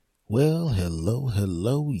Well,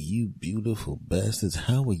 hello, you beautiful bastards.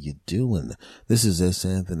 How are you doing? This is S.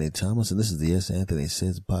 Anthony Thomas, and this is the S. Anthony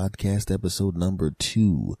Says podcast, episode number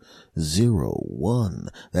 201.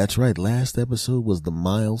 That's right, last episode was the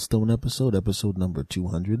milestone episode number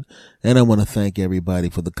 200, and I want to thank everybody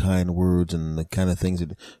for the kind words and the kind of things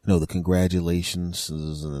that, the congratulations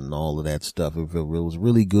and all of that stuff. It was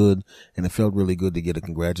really good, and it felt really good to get a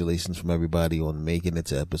congratulations from everybody on making it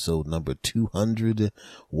to episode number 200.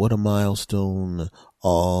 What a milestone.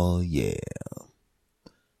 Oh yeah.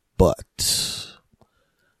 But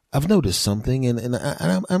I've noticed something, and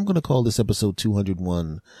I'm going to call this episode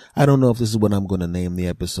 201. I don't know if this is what I'm going to name the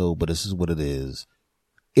episode, but this is what it is.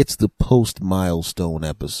 It's the post milestone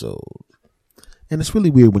episode. And it's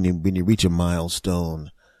really weird when you reach a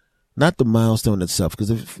milestone. Not the milestone itself,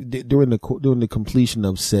 because during the completion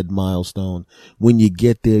of said milestone, when you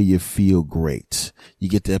get there, you feel great. You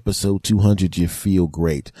get to episode 200, you feel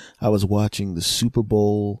great. I was watching the Super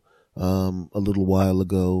Bowl a little while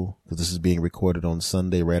ago, because this is being recorded on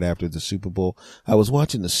Sunday right after the Super Bowl. I was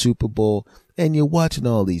watching the Super Bowl, and you're watching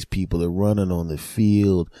all these people. They're running on the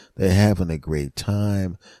field. They're having a great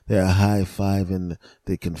time. They're high-fiving.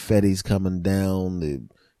 The confetti's coming down. The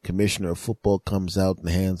commissioner of football comes out and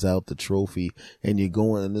hands out the trophy, and you're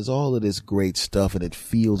going, and there's all of this great stuff, and it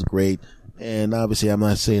feels great. And obviously, I'm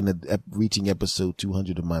not saying that reaching episode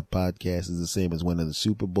 200 of my podcast is the same as winning the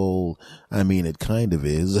Super Bowl. I mean, it kind of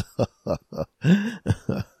is.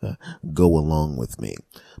 Go along with me.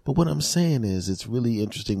 But what I'm saying is, it's really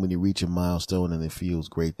interesting when you reach a milestone and it feels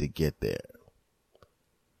great to get there.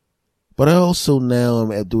 But I also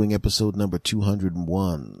now am doing episode number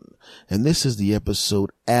 201, and this is the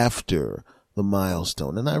episode after the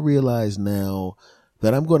milestone. And I realize now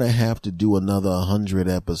that I'm going to have to do another 100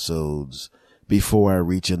 episodes before I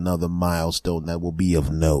reach another milestone that will be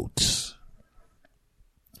of note.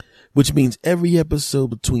 Which means every episode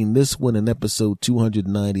between this one and episode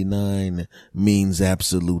 299 means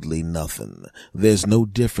absolutely nothing. There's no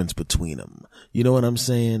difference between them. You know what I'm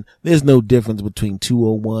saying? There's no difference between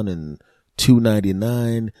 201 and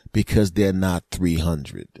 299 because they're not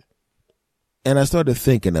 300. And I started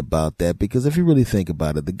thinking about that because if you really think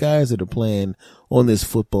about it, the guys that are playing on this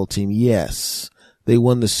football team, yes, they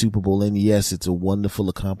won the Super Bowl, and yes, it's a wonderful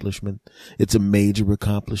accomplishment. It's a major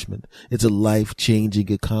accomplishment. It's a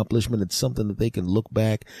life-changing accomplishment. It's something that they can look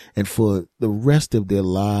back, and for the rest of their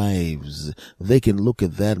lives, they can look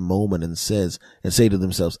at that moment and say to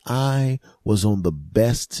themselves, I was on the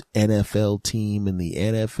best NFL team in the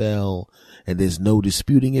NFL, and there's no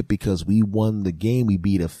disputing it because we won the game. We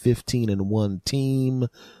beat a 15-1 team,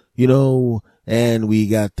 and we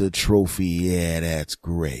got the trophy. Yeah, that's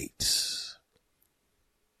great.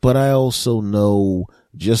 But I also know,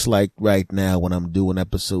 just like right now when I'm doing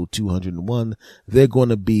episode 201, they're going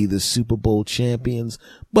to be the Super Bowl champions.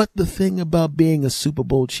 But the thing about being a Super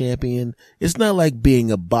Bowl champion, it's not like being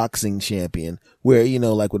a boxing champion where,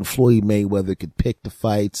 like when Floyd Mayweather could pick the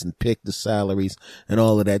fights and pick the salaries and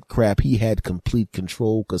all of that crap. He had complete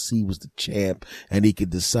control because he was the champ and he could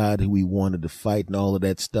decide who he wanted to fight and all of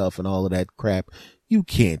that stuff and all of that crap. You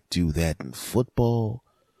can't do that in football.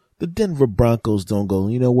 The Denver Broncos don't go,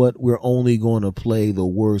 you know what, we're only going to play the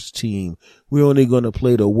worst team. We're only going to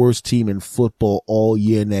play the worst team in football all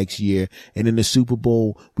year next year. And in the Super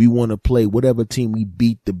Bowl, we want to play whatever team we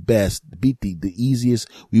beat the best, beat the easiest.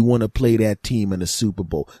 We want to play that team in the Super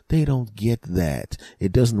Bowl. They don't get that.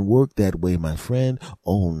 It doesn't work that way, my friend.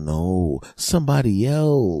 Oh no, somebody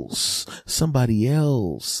else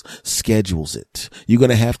schedules it. You're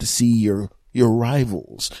going to have to see your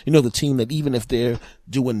rivals, the team that even if they're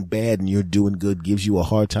doing bad and you're doing good gives you a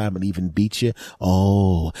hard time and even beats you.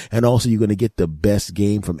 Oh, and also you're going to get the best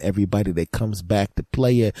game from everybody that comes back to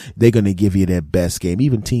play you. They're going to give you their best game.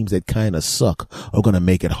 Even teams that kind of suck are going to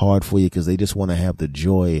make it hard for you because they just want to have the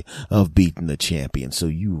joy of beating the champion. So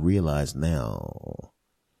you realize now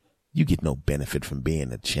you get no benefit from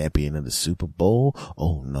being a champion of the Super Bowl.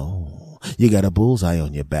 Oh no, you got a bullseye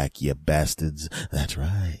on your back, you bastards. That's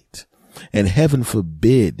right. And heaven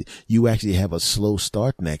forbid you actually have a slow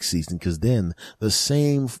start next season, because then the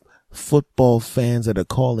same football fans that are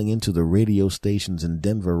calling into the radio stations in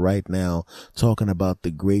Denver right now talking about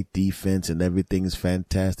the great defense and everything's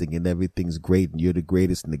fantastic and everything's great and you're the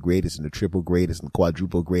greatest and the triple greatest and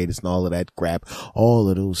quadruple greatest and all of that crap, all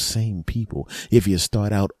of those same people, if you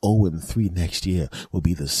start out 0-3 next year, will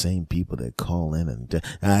be the same people that call in and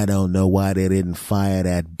I don't know why they didn't fire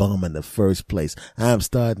that bum in the first place. I'm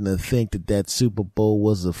starting to think that Super Bowl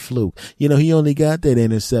was a fluke. He only got that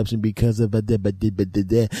interception because of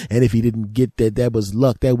and And if you didn't get that, that was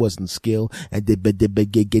luck. That wasn't skill. And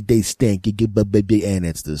they stink. And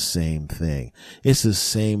it's the same thing. It's the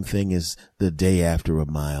same thing as the day after a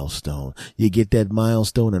milestone. You get that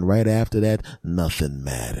milestone, and right after that, nothing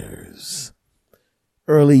matters.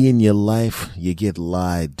 Early in your life, you get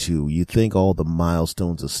lied to. You think all the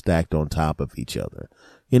milestones are stacked on top of each other.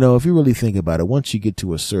 You know, if you really think about it, once you get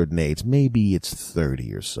to a certain age, maybe it's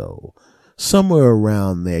 30 or so, somewhere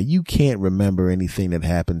around there, you can't remember anything that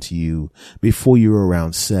happened to you before you were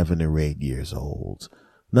around 7 or 8 years old.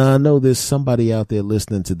 Now, I know there's somebody out there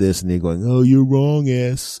listening to this and they're going, oh, you're wrong,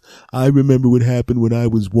 S. I remember what happened when I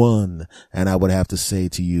was 1. And I would have to say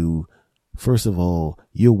to you, first of all,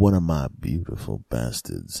 you're one of my beautiful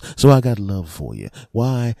bastards. So I got love for you.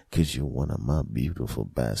 Why? 'Cause you're one of my beautiful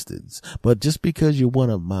bastards. But just because you're one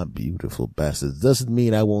of my beautiful bastards doesn't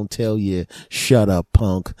mean I won't tell you, shut up,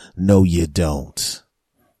 punk. No, you don't.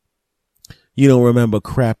 You don't remember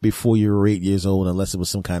crap before you were 8 years old unless it was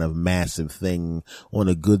some kind of massive thing on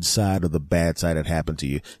the good side or the bad side that happened to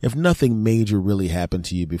you. If nothing major really happened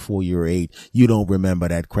to you before you were 8, you don't remember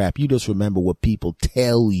that crap. You just remember what people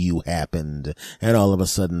tell you happened. And all of a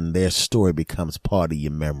sudden their story becomes part of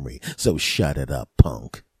your memory. So shut it up,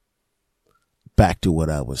 punk. Back to what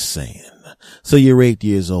I was saying. So you're 8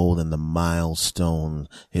 years old and the milestone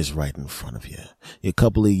is right in front of you. A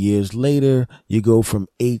couple of years later, you go from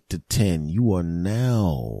 8 to 10. You are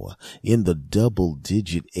now in the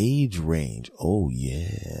double-digit age range. Oh,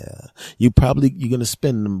 yeah. You're going to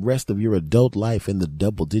spend the rest of your adult life in the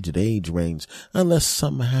double-digit age range unless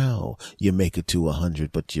somehow you make it to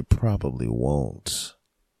 100, but you probably won't.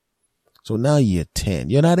 So now you're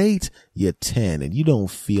 10. You're not 8, you're 10, and you don't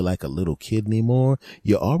feel like a little kid anymore.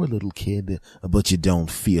 You are a little kid, but you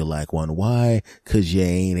don't feel like one. Why? 'Cause you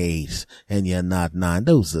ain't 8 and you're not 9.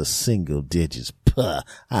 Those are single digits. Puh,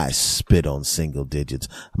 I spit on single digits.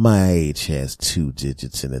 My age has 2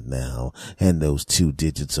 digits in it now, and those 2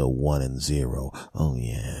 digits are 1 and 0. Oh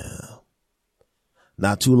yeah.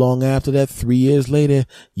 Not too long after that, 3 years later,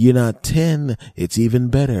 you're not 10. It's even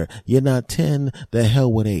better. You're not 10. The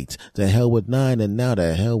hell with 8. The hell with 9. And now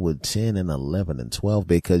the hell with 10 and 11 and 12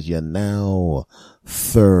 because you're now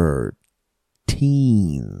 13.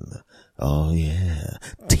 Oh yeah.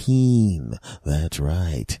 Teen. That's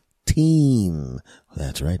right. Teen.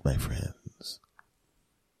 That's right, my friends.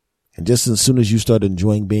 And just as soon as you start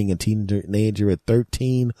enjoying being a teenager at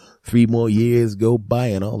 13, 3 more years go by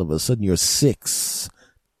and all of a sudden you're 16.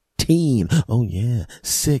 Oh yeah,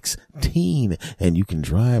 16. And you can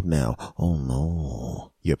drive now. Oh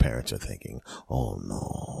no. Your parents are thinking, oh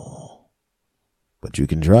no. But you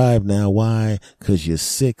can drive now. Why? 'Cause you're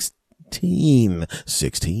 16.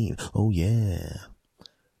 16. Oh yeah.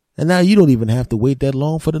 And now you don't even have to wait that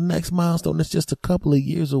long for the next milestone. It's just a couple of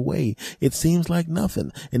years away. It seems like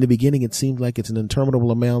nothing. In the beginning, it seems like it's an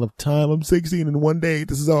interminable amount of time. I'm 16 in 1 day.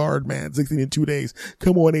 This is hard, man. 16 in 2 days.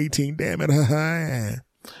 Come on, 18. Damn it.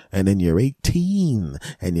 And then you're 18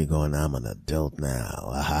 and you're going, I'm an adult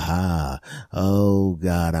now. Oh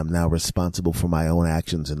God, I'm now responsible for my own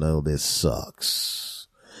actions and oh, this sucks.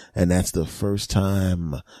 And that's the first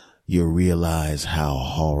time you realize how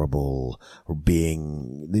horrible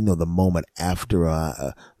being, the moment after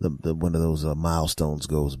one of those milestones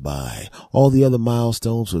goes by. All the other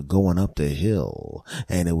milestones were going up the hill,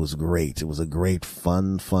 and it was great. It was a great,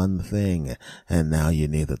 fun thing. And now you're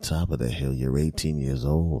near the top of the hill. You're 18 years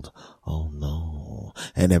old. Oh no.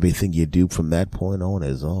 And everything you do from that point on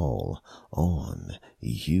is all on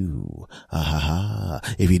you.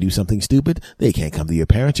 If you do something stupid, they can't come to your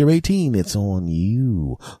parents. You're 18. It's on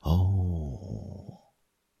you. Oh.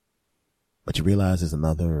 But you realize there's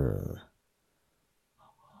another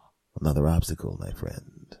obstacle, my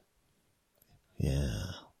friend. Yeah.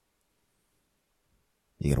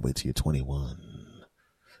 You gotta wait till you're 21.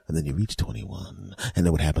 And then you reach 21. And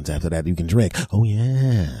then what happens after that? You can drink. Oh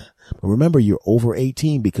yeah. But remember, you're over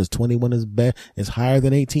 18 because 21 is higher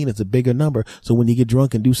than 18. It's a bigger number. So when you get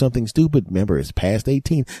drunk and do something stupid, remember, it's past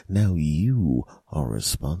 18. Now you are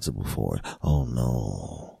responsible for it. Oh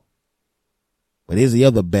no. But here's the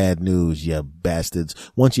other bad news, you bastards.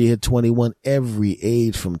 Once you hit 21, every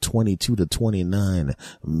age from 22 to 29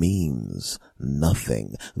 means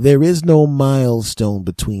nothing. There is no milestone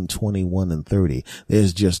between 21 and 30.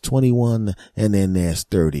 There's just 21 and then there's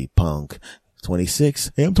 30, punk.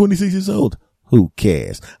 26? Hey, I'm 26 years old. Who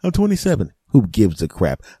cares? I'm 27. Who gives a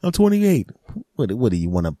crap? I'm 28. What do you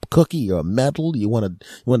want, a cookie or a medal? You want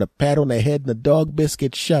a pat on the head and a dog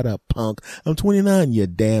biscuit? Shut up, punk. I'm 29. You're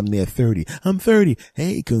damn near 30. I'm 30.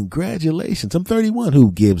 Hey, congratulations. I'm 31.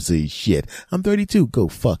 Who gives a shit? I'm 32. Go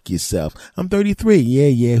fuck yourself. I'm 33.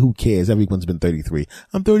 Yeah, who cares? Everyone's been 33.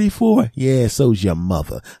 I'm 34. Yeah, so's your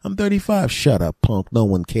mother. I'm 35. Shut up, punk. No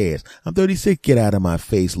one cares. I'm 36. Get out of my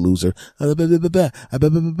face, loser. I'm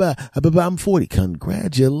 40.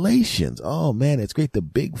 Congratulations. Oh man, it's great. The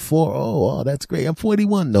big four. Oh, that's great. I'm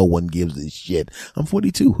 41. No one gives a shit. I'm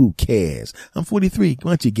 42. Who cares? I'm 43.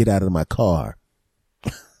 Why don't you get out of my car?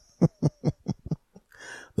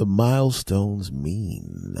 The milestones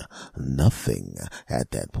mean nothing at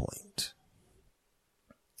that point.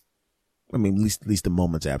 I mean, at least the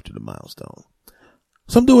moments after the milestone.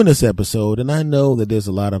 So I'm doing this episode, and I know that there's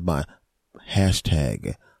a lot of my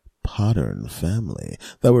hashtag Podern family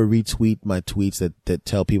that will retweet my tweets that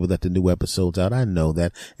tell people that the new episode's out. I know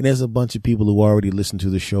that. And there's a bunch of people who already listen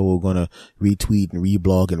to the show who are going to retweet and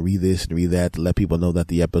reblog and read this and read that to let people know that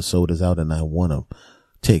the episode is out. And I want to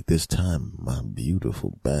take this time, my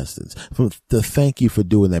beautiful bastards, to thank you for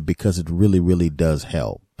doing that, because it really, really does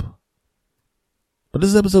help. But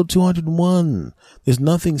this is episode 201. There's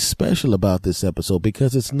nothing special about this episode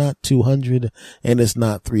because it's not 200 and it's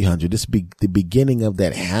not 300. It's the beginning of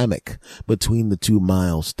that hammock between the two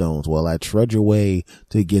milestones while I trudge away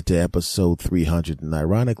to get to episode 300. And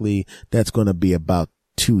ironically, that's going to be about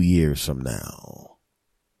 2 years from now.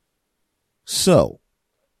 So,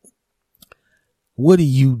 what do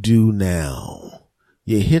you do now?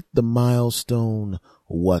 You hit the milestone.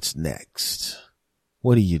 What's next?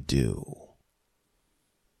 What do you do?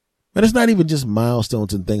 But it's not even just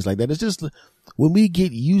milestones and things like that. It's just when we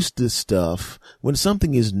get used to stuff, when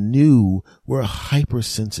something is new, we're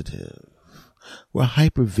hypersensitive. We're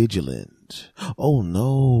hypervigilant. Oh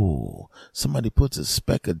no, somebody puts a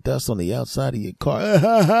speck of dust on the outside of your car.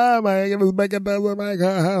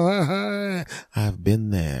 I've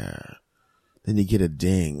been there. Then you get a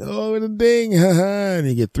ding. Oh, a ding. And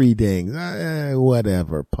you get 3 dings.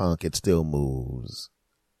 Whatever, punk. It still moves.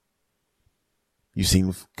 You've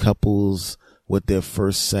seen couples with their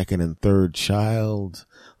first, second, and third child.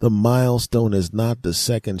 The milestone is not the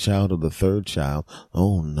second child or the third child.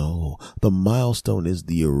 Oh no. The milestone is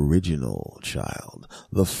the original child.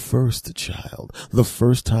 The first child. The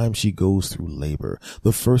first time she goes through labor.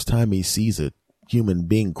 The first time he sees a human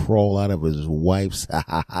being crawl out of his wife's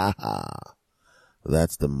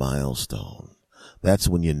That's the milestone. That's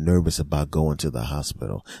when you're nervous about going to the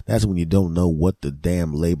hospital. That's when you don't know what the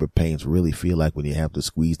damn labor pains really feel like when you have to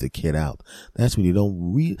squeeze the kid out. That's when you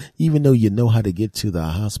don't even though you know how to get to the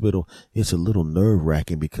hospital, it's a little nerve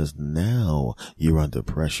wracking because now you're under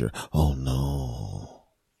pressure. Oh no.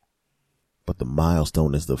 But the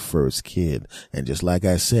milestone is the first kid. And just like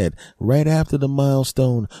I said, right after the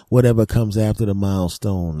milestone, whatever comes after the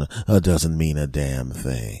milestone doesn't mean a damn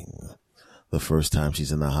thing. The first time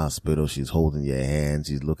she's in the hospital, she's holding your hand,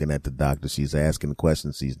 she's looking at the doctor, she's asking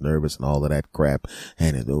questions, she's nervous and all of that crap.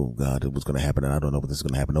 And oh God, it was going to happen. And I don't know what this is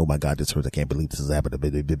going to happen. Oh my God, this hurts. I can't believe this has happened.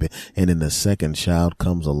 And then the second child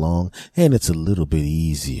comes along and it's a little bit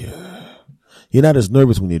easier. You're not as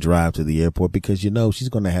nervous when you drive to the airport because you know she's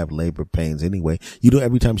going to have labor pains anyway. You don't,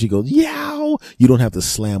 every time she goes, yow, you don't have to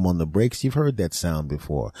slam on the brakes. You've heard that sound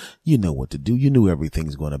before. You know what to do. You knew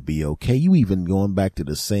everything's going to be okay. You even going back to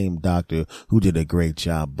the same doctor who did a great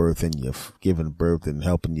job birthing you, giving birth and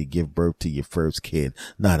helping you give birth to your first kid.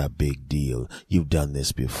 Not a big deal. You've done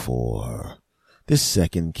this before. This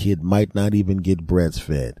second kid might not even get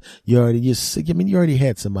breastfed. You already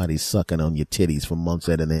had somebody sucking on your titties for months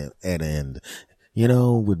at end. You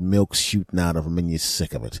know, with milk shooting out of them and you're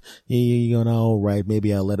sick of it. You're going, all right,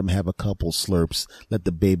 maybe I'll let him have a couple slurps. Let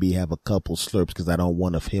the baby have a couple slurps because I don't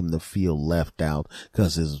want him to feel left out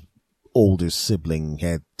because his older sibling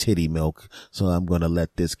had titty milk, so I'm going to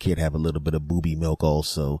let this kid have a little bit of booby milk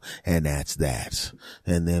also, and that's that.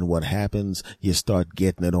 And then what happens, you start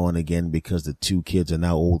getting it on again because the two kids are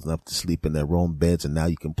now old enough to sleep in their own beds, and now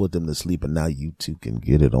you can put them to sleep, and now you two can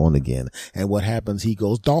get it on again. And what happens, he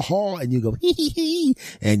goes, "Daw," and you go, hee hee hee,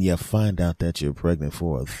 and you find out that you're pregnant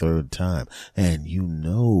for a third time. And you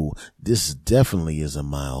know, this definitely is a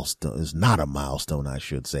milestone. It's not a milestone, I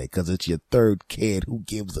should say, because it's your third kid. Who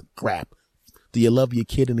gives a crap? Do you love your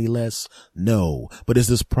kid any less? No. But is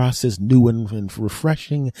this process new and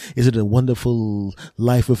refreshing? Is it a wonderful,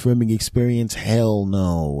 life-affirming experience? Hell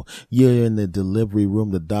no. You're in the delivery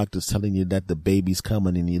room. The doctor's telling you that the baby's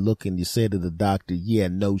coming, and you look and you say to the doctor, yeah,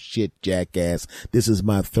 no shit, jackass. This is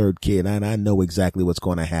my third kid, and I know exactly what's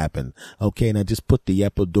going to happen. Okay, now just put the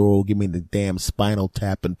epidural, give me the damn spinal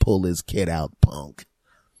tap, and pull his kid out, punk.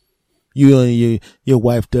 Your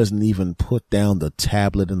wife doesn't even put down the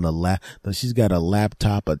tablet in the lap. She's got a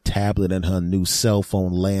laptop, a tablet, and her new cell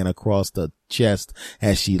phone laying across the chest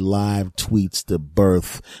as she live tweets the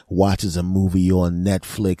birth, watches a movie on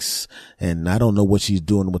Netflix, and I don't know what she's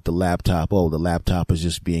doing with the laptop. Oh, the laptop is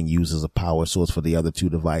just being used as a power source for the other two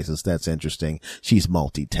devices. That's interesting. She's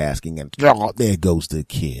multitasking, and there goes the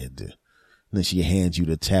kid. And then she hands you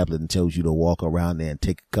the tablet and tells you to walk around there and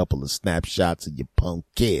take a couple of snapshots of your punk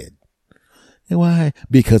kid. And why?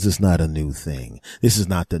 Because it's not a new thing. This is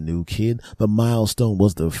not the new kid. The milestone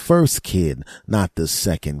was the first kid, not the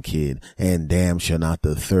second kid, and damn sure not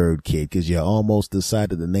the third kid, because you almost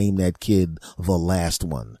decided to name that kid the last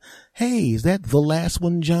one. Hey, is that the last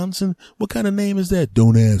one, Johnson? What kind of name is that?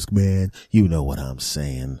 Don't ask, man. You know what I'm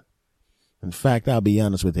saying. In fact, I'll be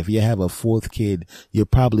honest with you. If you have a fourth kid, you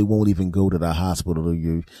probably won't even go to the hospital.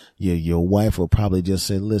 Your wife will probably just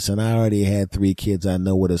say, listen, I already had 3 kids. I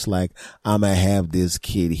know what it's like. I'm going to have this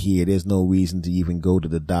kid here. There's no reason to even go to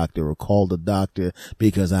the doctor or call the doctor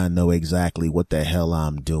because I know exactly what the hell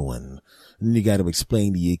I'm doing. And you got to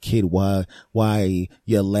explain to your kid why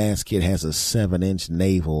your last kid has a 7-inch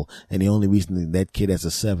navel. And the only reason that kid has a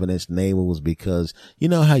 7-inch navel was because you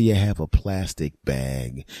know how you have a plastic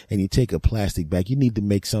bag and you take a plastic bag. You need to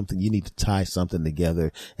make something. You need to tie something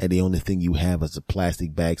together. And the only thing you have is a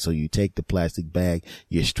plastic bag. So you take the plastic bag,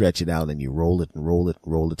 you stretch it out and you roll it and roll it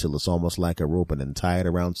and roll it till it's almost like a rope and then tie it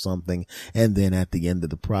around something. And then at the end of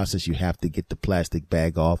the process, you have to get the plastic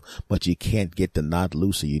bag off, but you can't get the knot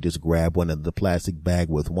loose. So you just grab one of the plastic bag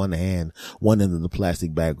with one hand, one end of the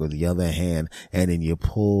plastic bag with the other hand, and then you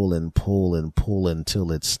pull and pull and pull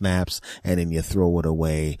until it snaps, and then you throw it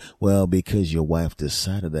away. Well, because your wife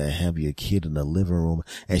decided to have your kid in the living room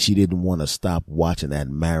and she didn't want to stop watching that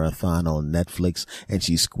marathon on Netflix, and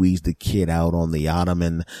she squeezed the kid out on the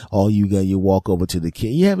ottoman. All you walk over to the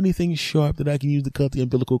kid. You have anything sharp that I can use to cut the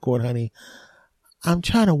umbilical cord, honey? I'm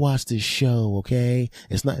trying to watch this show, okay?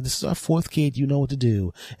 This is our fourth kid, you know what to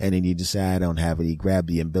do. And then you decide I don't have it. You grab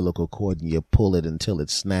the umbilical cord and you pull it until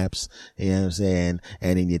it snaps, you know what I'm saying?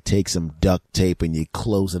 And then you take some duct tape and you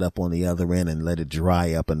close it up on the other end and let it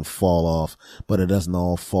dry up and fall off. But it doesn't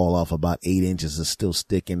all fall off. About 8 inches is still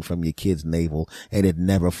sticking from your kid's navel, and it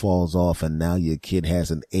never falls off. And now your kid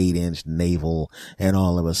has an 8-inch navel, and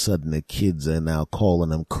all of a sudden the kids are now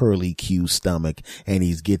calling him Curly Q stomach, and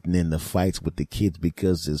he's getting into fights with the kids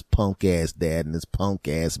because his punk ass dad and his punk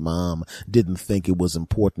ass mom didn't think it was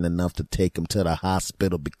important enough to take him to the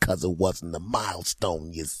hospital because it wasn't a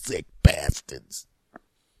milestone, you sick bastards.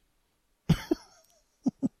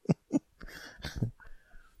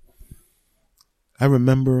 I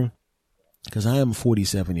remember, because I am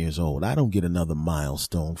 47 years old, I don't get another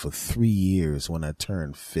milestone for 3 years when I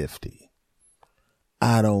turn 50.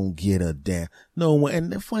 I don't get a damn, no,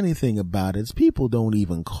 and the funny thing about it is people don't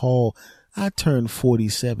even call. I turned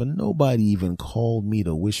 47. Nobody even called me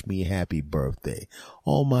to wish me happy birthday.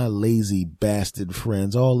 All my lazy bastard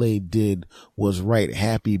friends, all they did was write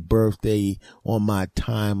happy birthday on my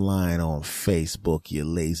timeline on Facebook, you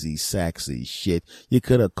lazy saxy shit. You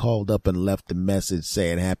could have called up and left a message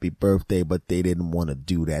saying happy birthday, but they didn't want to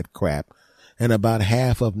do that crap. And about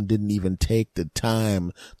half of them didn't even take the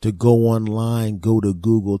time to go online, go to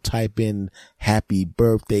Google, type in happy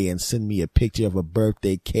birthday and send me a picture of a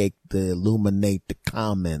birthday cake to illuminate the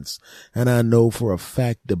comments. And I know for a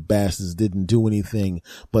fact the bastards didn't do anything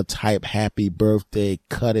but type happy birthday,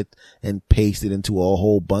 cut it and paste it into a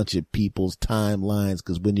whole bunch of people's timelines.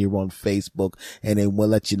 Because when you're on Facebook and they will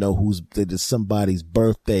let you know who's somebody's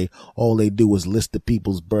birthday, all they do is list the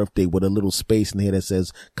people's birthday with a little space in here that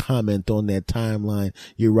says comment on their timeline.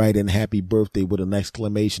 You write in happy birthday with an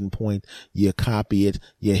exclamation point. You copy it.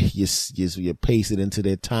 You paste it into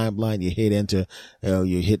their timeline. You hit enter.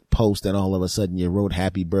 You hit post, and all of a sudden you wrote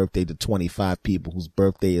happy birthday to 25 people whose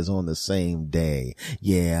birthday is on the same day.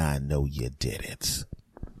 Yeah, I know you did it.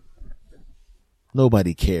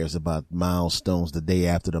 Nobody cares about milestones the day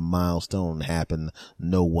after the milestone happened.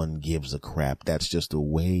 No one gives a crap. That's just the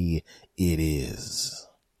way it is.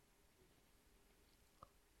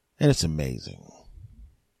 And it's amazing.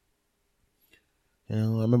 You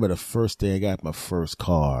know, I remember the first day I got my first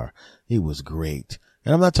car. It was great.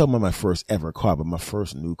 And I'm not talking about my first ever car, but my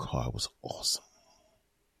first new car was awesome.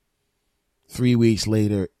 3 weeks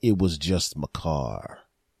later, it was just my car.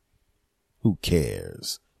 Who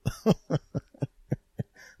cares?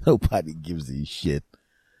 Nobody gives a shit.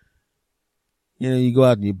 You know, you go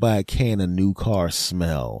out and you buy a can of new car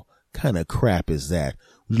smell. Kind of crap is that?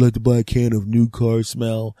 Would you like to buy a can of new car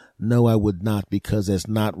smell? No, I would not, because that's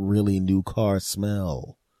not really new car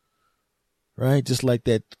smell. Right? Just like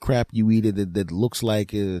that crap you eat that looks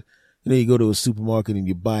like, you go to a supermarket and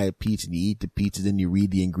you buy a pizza and you eat the pizza, then you read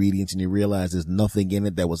the ingredients and you realize there's nothing in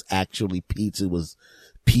it that was actually pizza. It was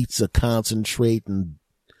pizza concentrate and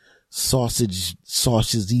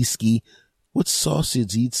sausage-iski. What's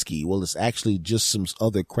sausage-iski? Well, it's actually just some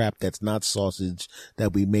other crap that's not sausage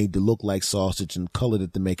that we made to look like sausage and colored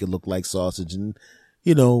it to make it look like sausage. And,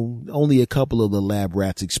 only a couple of the lab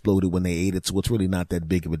rats exploded when they ate it, so it's really not that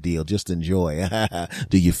big of a deal. Just enjoy.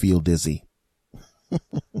 Do you feel dizzy?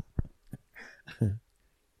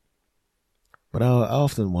 But I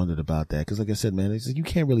often wondered about that because, like I said, man, you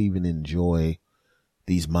can't really even enjoy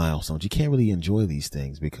these milestones. You can't really enjoy these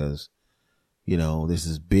things because, there's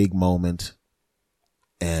this big moment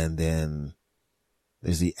and then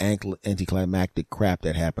there's the anticlimactic crap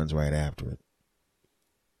that happens right after it.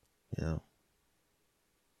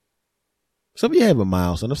 So if you have a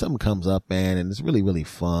milestone, if something comes up, man, and it's really, really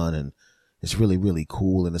fun and it's really, really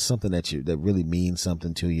cool and it's something that really means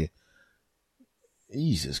something to you,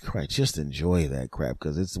 Jesus Christ, just enjoy that crap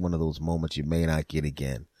because it's one of those moments you may not get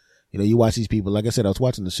again. You watch these people, like I said, I was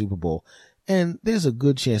watching the Super Bowl, and there's a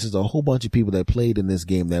good chance there's a whole bunch of people that played in this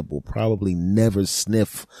game that will probably never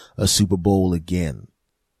sniff a Super Bowl again.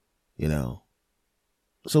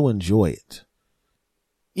 So enjoy it.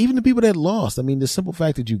 Even the people that lost, I mean, the simple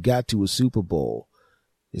fact that you got to a Super Bowl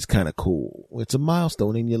is kind of cool. It's a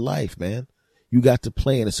milestone in your life, man. You got to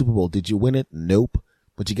play in a Super Bowl. Did you win it? Nope.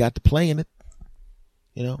 But you got to play in it.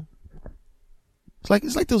 It's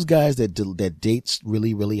like those guys that dates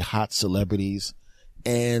really, really hot celebrities,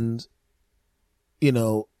 and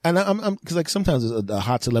and I'm because like sometimes a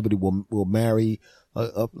hot celebrity will marry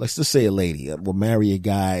let's just say a lady will marry a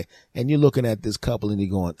guy, and you're looking at this couple and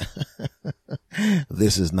you're going,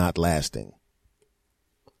 this is not lasting.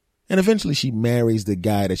 And eventually she marries the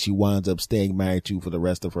guy that she winds up staying married to for the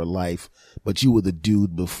rest of her life, but you were the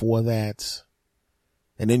dude before that,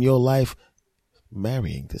 and in your life.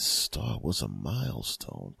 Marrying this star was a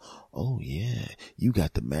milestone. Oh yeah, you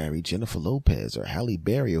got to marry Jennifer Lopez or Halle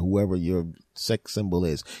Berry or whoever your sex symbol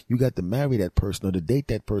is. You got to marry that person or to date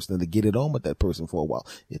that person or to get it on with that person for a while.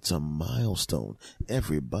 It's a milestone.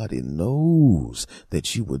 Everybody knows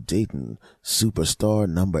that you were dating superstar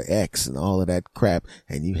number X and all of that crap,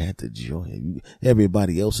 and you had to join.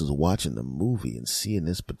 Everybody else is watching the movie and seeing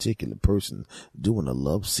this particular person doing a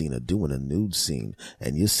love scene or doing a nude scene,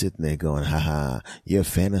 and you're sitting there going, haha, you're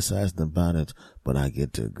fantasizing about it, but I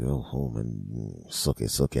get to go home and suck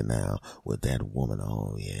it now with that woman.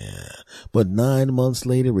 Oh yeah. But 9 months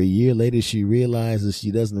later, a year later, she realizes she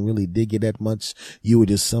doesn't really dig you that much. You were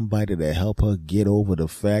just somebody to help her get over the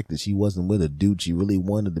fact that she wasn't with a dude she really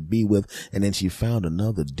wanted to be with. And then she found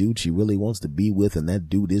another dude she really wants to be with, and that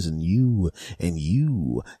dude isn't you, and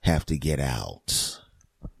you have to get out.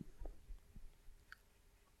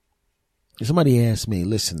 Somebody asked me,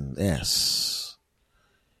 listen, S,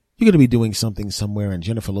 you're going to be doing something somewhere and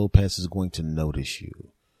Jennifer Lopez is going to notice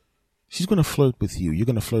you. She's going to flirt with you. You're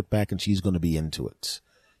going to flirt back and she's going to be into it.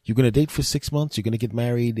 You're going to date for 6 months. You're going to get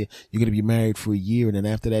married. You're going to be married for a year. And then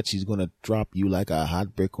after that, she's going to drop you like a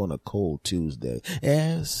hot brick on a cold Tuesday.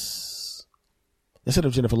 S. Instead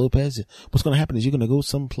of Jennifer Lopez, what's going to happen is you're going to go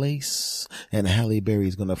someplace and Halle Berry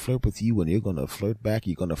is going to flirt with you and you're going to flirt back.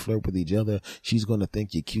 You're going to flirt with each other. She's going to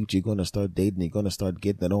think you're cute. You're going to start dating. You're going to start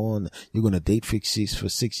getting it on. You're going to date for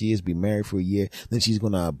 6 years, be married for a year. Then she's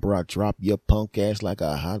going to drop your punk ass like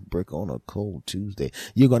a hot brick on a cold Tuesday.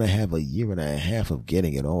 You're going to have a year and a half of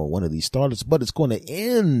getting it on one of these starters, but it's going to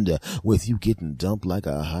end with you getting dumped like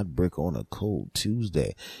a hot brick on a cold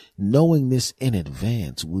Tuesday. Knowing this in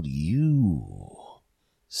advance, would you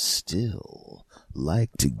still like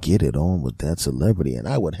to get it on with that celebrity? And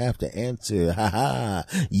I would have to answer,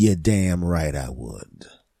 you're damn right I would.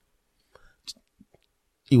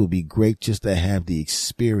 It would be great just to have the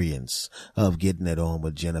experience of getting it on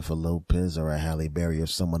with Jennifer Lopez or a Halle Berry or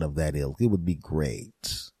someone of that ilk. It would be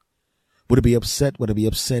great. Would it be upset? Would it be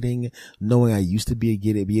upsetting knowing I used to be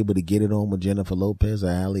able to get it on with Jennifer Lopez or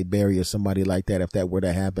Halle Berry or somebody like that if that were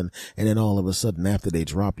to happen? And then all of a sudden after they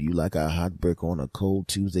drop you like a hot brick on a cold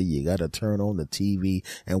Tuesday, you got to turn on the TV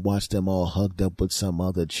and watch them all hugged up with some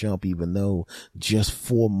other chump, even though just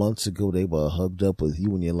 4 months ago they were hugged up with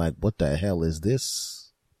you and you're like, what the hell is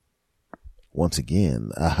this? Once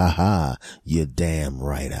again, you're damn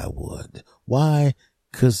right I would. Why?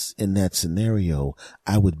 Because in that scenario,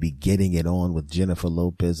 I would be getting it on with Jennifer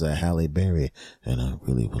Lopez or Halle Berry. And I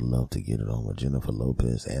really would love to get it on with Jennifer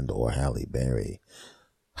Lopez and or Halle Berry.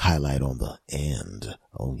 Highlight on the end.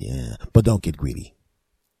 Oh, yeah. But don't get greedy.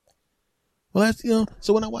 Well, that's,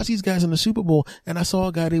 so when I watch these guys in the Super Bowl and I saw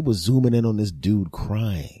a guy, they was zooming in on this dude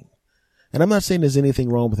crying. And I'm not saying there's anything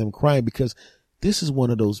wrong with him crying, because this is one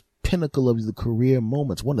of those pinnacle of the career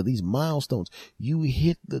moments, one of these milestones. You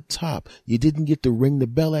hit the top. You didn't get to ring the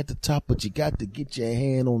bell at the top, but you got to get your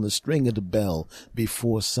hand on the string of the bell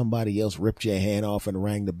before somebody else ripped your hand off and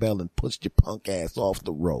rang the bell and pushed your punk ass off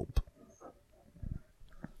the rope.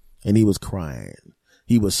 And he was crying.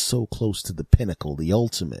 He was so close to the pinnacle, the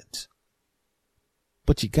ultimate.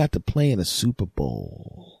 But you got to play in a Super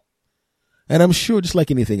Bowl. And I'm sure, just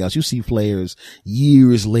like anything else, you see players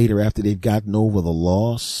years later after they've gotten over the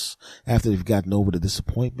loss, after they've gotten over the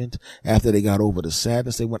disappointment, after they got over the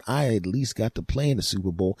sadness, they went, I at least got to play in the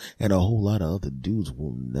Super Bowl, and a whole lot of other dudes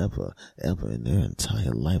will never, ever in their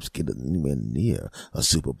entire lives get anywhere near a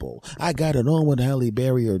Super Bowl. I got it on with Halle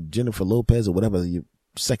Berry or Jennifer Lopez or whatever you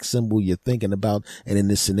sex symbol you're thinking about, and in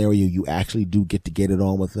this scenario, you actually do get to get it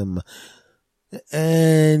on with them.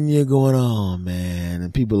 And you're going, oh man,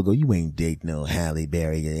 and people will go, you ain't dating no Halle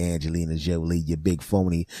Berry or Angelina Jolie, you big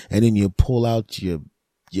phony. And then you pull out your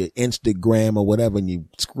Instagram or whatever, and you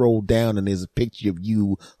scroll down and there's a picture of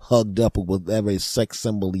you hugged up with whatever sex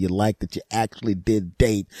symbol you like that you actually did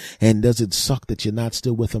date. And does it suck that you're not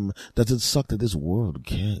still with him? Does it suck that this world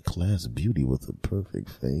can't class beauty with a perfect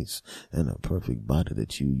face and a perfect body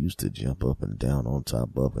that you used to jump up and down on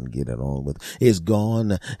top of and get it on with is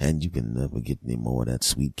gone, and you can never get any more of that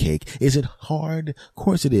sweet cake? Is it hard? Of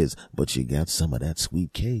course it is, but you got some of that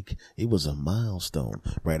sweet cake. It was a milestone.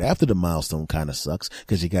 Right after the milestone kind of sucks,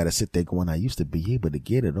 because you got to sit there going, I used to be able to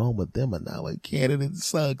get it on with them, and now I can't, and it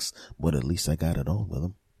sucks. But at least I got it on with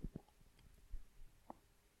them.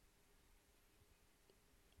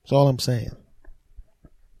 That's all I'm saying.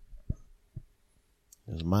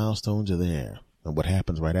 Those milestones are there. And what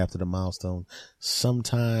happens right after the milestone?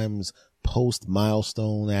 Sometimes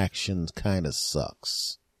post-milestone actions kind of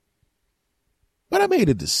sucks. But I made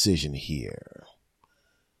a decision here.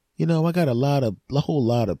 I got a whole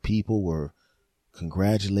lot of people were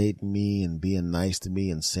congratulating me and being nice to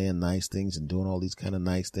me and saying nice things and doing all these kind of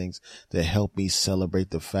nice things to help me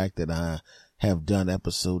celebrate the fact that I have done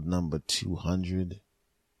episode number 200.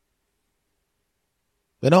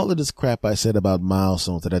 And all of this crap I said about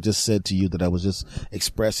milestones that I just said to you, that I was just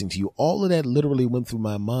expressing to you, all of that literally went through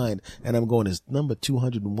my mind, and I'm going, is number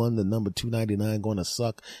 201 to number 299 going to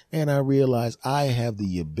suck? And I realized I have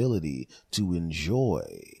the ability to enjoy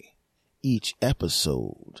each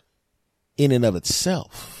episode in and of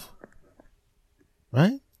itself,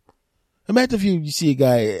 right? Imagine if you see a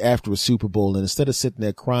guy after a Super Bowl, and instead of sitting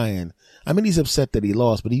there crying, I mean, he's upset that he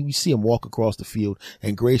lost, but you see him walk across the field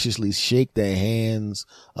and graciously shake the hands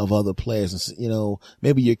of other players. And,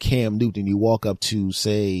 maybe you're Cam Newton, you walk up to,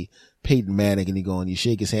 say, Peyton Manning, and you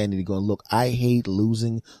shake his hand and you're going, look, I hate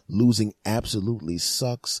losing. Losing absolutely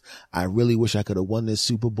sucks. I really wish I could have won this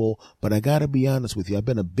Super Bowl, but I gotta be honest with you. I've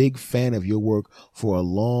been a big fan of your work for a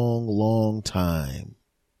long, long time.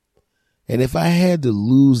 And if I had to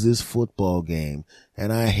lose this football game,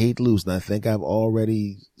 and I hate losing, I think I've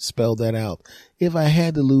already spelled that out. If I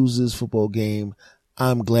had to lose this football game,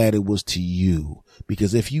 I'm glad it was to you,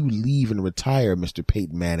 because if you leave and retire, Mr.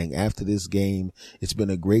 Peyton Manning, after this game, it's been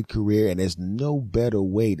a great career, and there's no better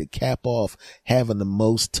way to cap off having the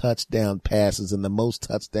most touchdown passes and the most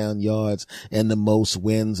touchdown yards and the most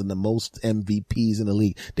wins and the most MVPs in the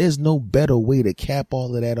league. There's no better way to cap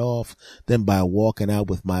all of that off than by walking out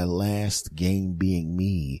with my last game being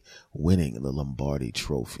me winning the Lombardi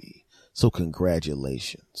Trophy. So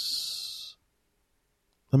congratulations.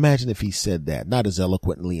 Imagine if he said that, not as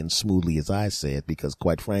eloquently and smoothly as I said, because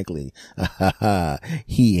quite frankly,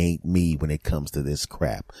 he ain't me when it comes to this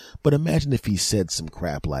crap. But imagine if he said some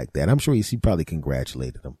crap like that. I'm sure he probably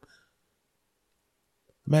congratulated him.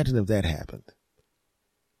 Imagine if that happened.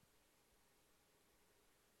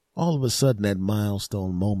 All of a sudden, that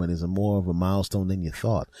milestone moment is more of a milestone than you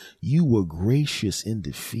thought. You were gracious in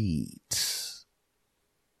defeat.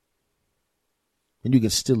 And you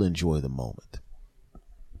can still enjoy the moment.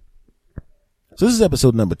 So this is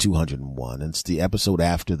episode number 201, and it's the episode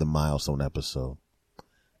after the milestone episode.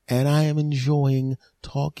 And I am enjoying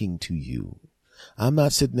talking to you. I'm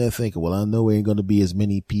not sitting there thinking, well, I know there ain't going to be as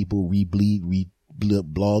many people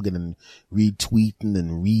blogging and retweeting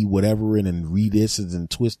and whatevering and this and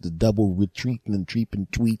twist the double retweeting and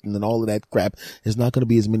tweeting and all of that crap. There's not going to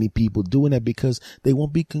be as many people doing that because they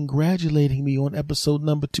won't be congratulating me on episode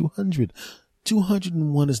number 200.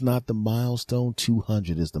 201 is not the milestone.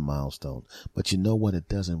 200 is the milestone. But you know what? It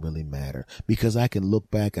doesn't really matter because I can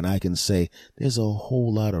look back and I can say there's a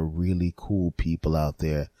whole lot of really cool people out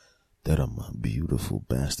there that are my beautiful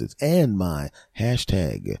bastards and my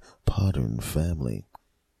hashtag Podern family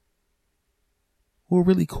who are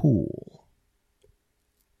really cool.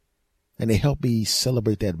 And they help me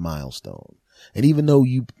celebrate that milestone. And even though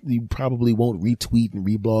you probably won't retweet and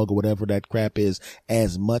reblog or whatever that crap is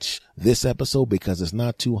as much this episode because it's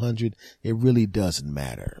not 200, it really doesn't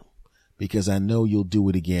matter. Because I know you'll do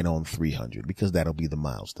it again on 300 because that'll be the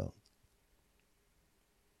milestone.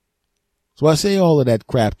 So I say all of that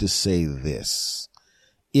crap to say this.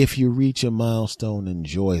 If you reach a milestone,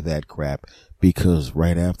 enjoy that crap because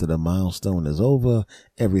right after the milestone is over,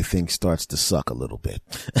 everything starts to suck a little bit.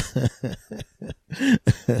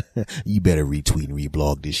 You better retweet and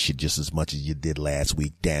reblog this shit just as much as you did last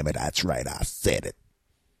week. Damn it. That's right. I said it.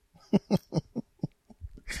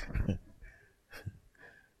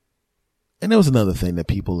 And there was another thing that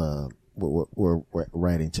people were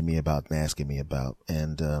writing to me about and asking me about.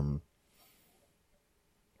 And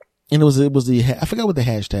it was I forgot what the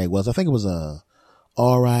hashtag was. I think it was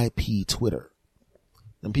RIP Twitter.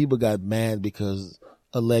 And people got mad because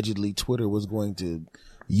allegedly Twitter was going to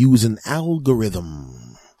use an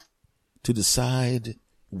algorithm to decide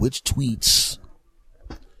which tweets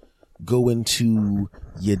go into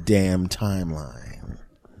your damn timeline.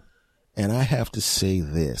 And I have to say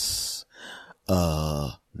this,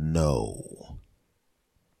 no.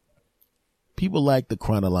 People like the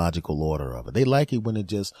chronological order of it. They like it when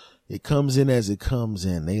it comes in as it comes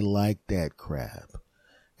in. They like that crap.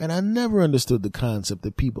 And I never understood the concept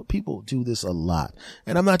that people do this a lot.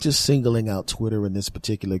 And I'm not just singling out Twitter in this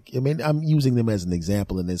particular, I'm using them as an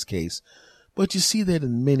example in this case. But you see that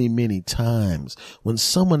in many, many times when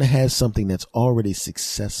someone has something that's already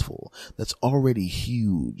successful, that's already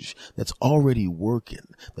huge, that's already working,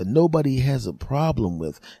 that nobody has a problem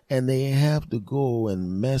with, and they have to go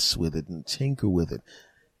and mess with it and tinker with it.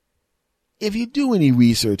 If you do any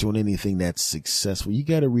research on anything that's successful, you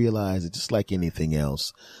got to realize that just like anything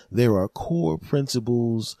else, there are core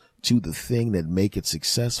principles to the thing that make it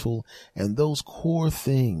successful. And those core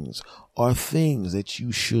things are things that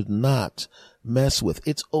you should not mess with.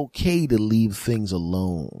 It's okay to leave things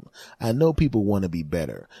alone. I know people want to be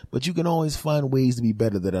better, but you can always find ways to be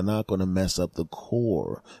better that are not going to mess up the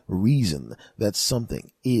core reason that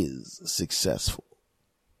something is successful.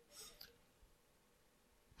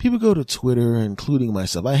 People go to Twitter, including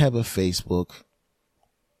myself. I have a Facebook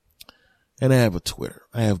and I have a Twitter.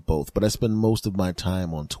 I have both, but I spend most of my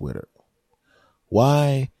time on Twitter.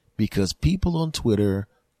 Why? Because people on Twitter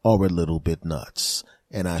are a little bit nuts,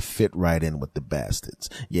 and I fit right in with the bastards.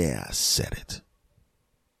 Yeah, I said it.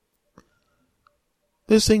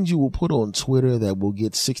 There's things you will put on Twitter that will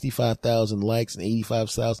get 65,000 likes and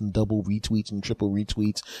 85,000 double retweets and triple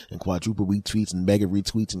retweets and quadruple retweets and mega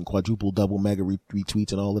retweets and quadruple double mega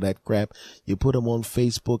retweets and all of that crap. You put them on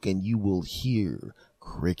Facebook and you will hear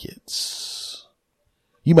crickets.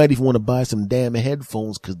 You might even want to buy some damn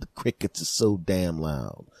headphones because the crickets are so damn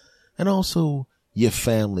loud. And also, your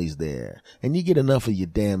family's there. And you get enough of your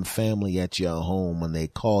damn family at your home when they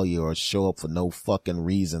call you or show up for no fucking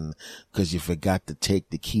reason because you forgot to take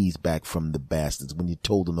the keys back from the bastards when you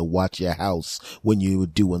told them to watch your house when you were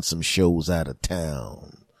doing some shows out of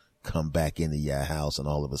town. Come back into your house and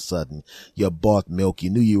all of a sudden you bought milk.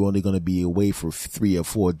 You knew you were only going to be away for 3 or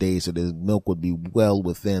 4 days, so the milk would be well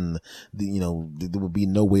within there would be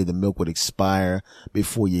no way the milk would expire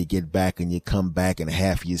before you get back, and you come back and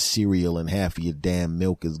half your cereal and half of your damn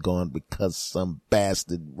milk is gone because some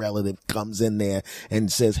bastard relative comes in there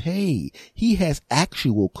and says, hey, he has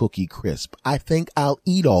actual Cookie Crisp. I think I'll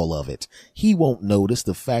eat all of it. He won't notice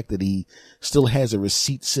the fact that he still has a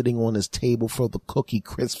receipt sitting on his table for the Cookie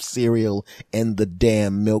Crisp cereal and the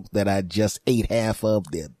damn milk that I just ate half of.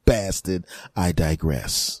 That bastard. I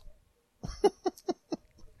digress.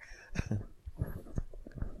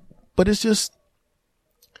 But it's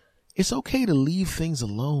okay to leave things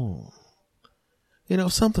alone.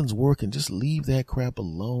 If something's working, just leave that crap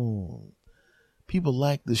alone. People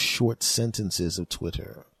like the short sentences of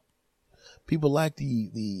Twitter. People like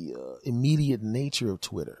the immediate nature of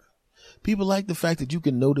Twitter. People like the fact that you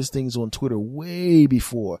can notice things on Twitter way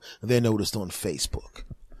before they're noticed on Facebook.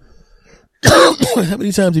 How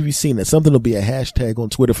many times have you seen that? Something will be a hashtag on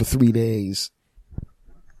Twitter for 3 days.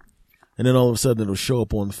 And then all of a sudden it'll show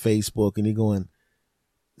up on Facebook and you're going,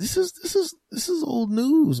 this is old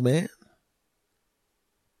news, man.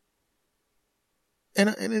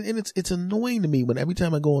 And it's annoying to me when every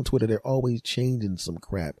time I go on Twitter, they're always changing some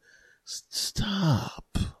crap.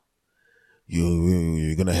 Stop.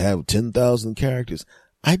 You're going to have 10,000 characters.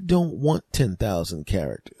 I don't want 10,000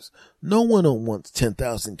 characters. No one wants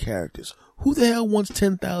 10,000 characters. Who the hell wants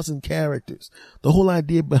 10,000 characters? The whole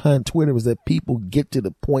idea behind Twitter is that people get to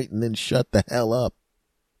the point and then shut the hell up.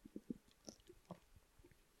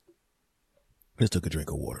 Just took a drink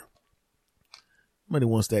of water. Nobody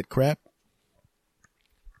wants that crap.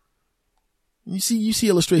 You see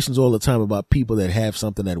illustrations all the time about people that have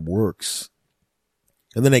something that works.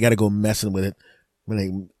 And then they got to go messing with it when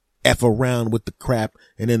they F around with the crap,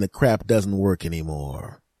 and then the crap doesn't work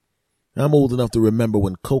anymore. I'm old enough to remember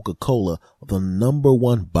when Coca-Cola, the number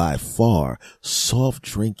one by far soft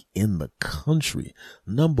drink in the country,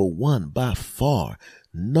 number one by far,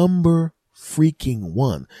 number freaking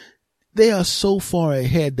one. They are so far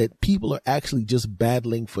ahead that people are actually just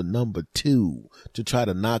battling for number two to try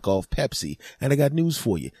to knock off Pepsi. And I got news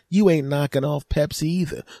for you. You ain't knocking off Pepsi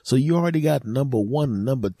either. So you already got number one and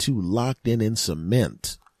number two locked in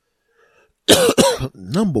cement.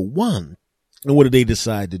 Number one. And what did they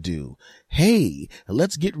decide to do? Hey,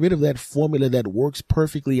 let's get rid of that formula that works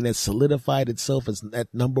perfectly and has solidified itself as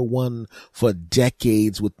at number one for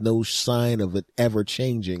decades with no sign of it ever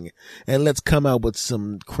changing. And let's come out with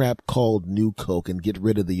some crap called New Coke and get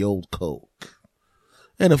rid of the old Coke.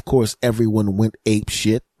 And of course, everyone went ape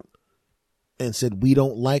shit and said, we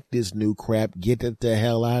don't like this new crap. Get it the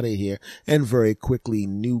hell out of here. And very quickly,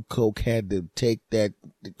 New Coke had to take that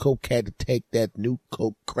New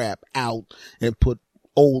Coke crap out and put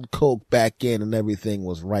old Coke back in, and everything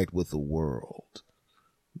was right with the world.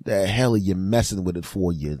 The hell are you messing with it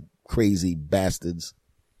for, you crazy bastards?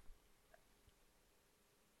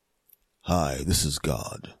 Hi, this is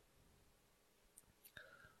God.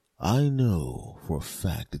 I know for a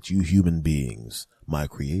fact that you human beings, my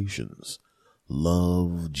creations,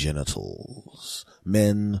 love genitals.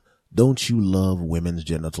 Men, don't you love women's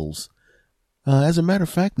genitals? As a matter of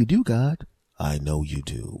fact, we do, God. I know you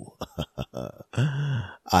do.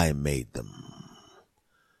 I made them.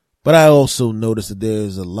 But I also notice that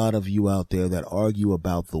there's a lot of you out there that argue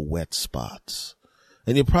about the wet spots.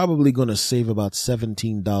 And you're probably going to save about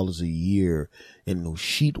 $17 a year in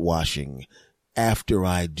sheet washing after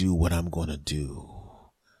I do what I'm going to do.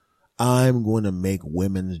 I'm going to make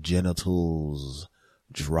women's genitals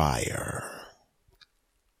drier.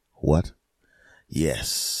 What?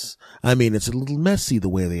 Yes. I mean, it's a little messy the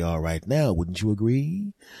way they are right now, wouldn't you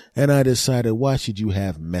agree? And I decided, why should you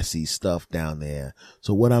have messy stuff down there?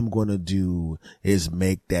 So what I'm going to do is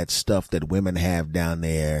make that stuff that women have down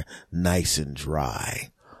there nice and dry.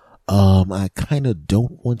 I kind of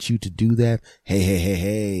don't want you to do that.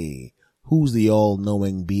 Hey. Who's the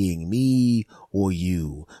all-knowing being, me or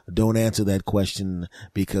you? Don't answer that question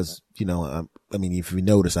because, you know, I mean, if you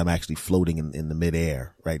notice, I'm actually floating in the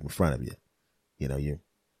midair right in front of you. You know, you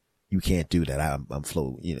can't do that. I'm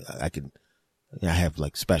floating, you know, I have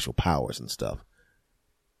like special powers and stuff.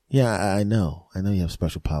 Yeah, I know you have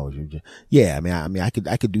special powers. Yeah, I mean, I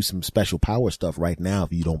could do some special power stuff right now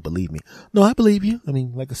if you don't believe me. No, I believe you. I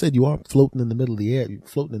mean, like I said, you are floating in the middle of the air. You're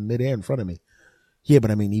floating in midair in front of me. Yeah,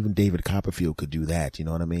 but I mean, even David Copperfield could do that. You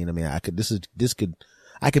know what I mean? I mean, I could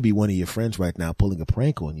be one of your friends right now pulling a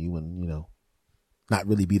prank on you and, you know, not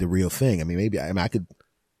really be the real thing. I mean, maybe I could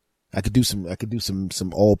do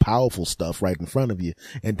some all powerful stuff right in front of you,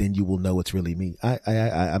 and then you will know it's really me.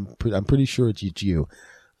 I'm pretty sure it's you.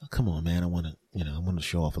 Oh, come on, man. I want to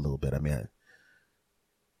show off a little bit. I mean,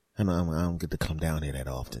 I don't get to come down here that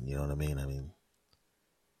often. You know what I mean?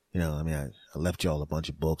 I left y'all a bunch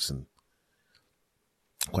of books, and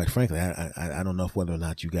quite frankly, I don't know whether or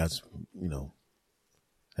not you guys, you know,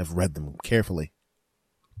 have read them carefully.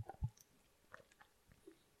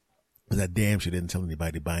 That damn sure didn't tell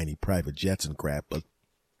anybody to buy any private jets and crap, but,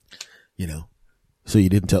 you know, so you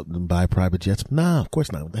didn't tell them to buy private jets? Nah, of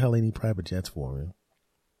course not. What the hell they need private jets for, man?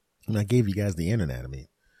 I mean, I gave you guys the internet. I mean,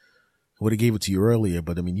 I would have gave it to you earlier,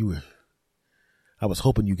 but I mean, I was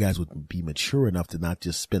hoping you guys would be mature enough to not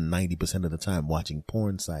just spend 90% of the time watching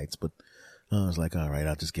porn sites, but I was like, all right,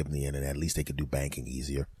 I'll just give them the internet. At least they could do banking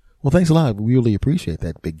easier. Well, thanks a lot. We really appreciate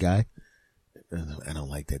that, big guy. I don't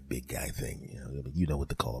like that big guy thing. You know what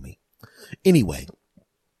to call me. Anyway,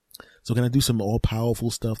 so can I do some all-powerful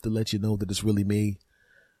stuff to let you know that it's really me?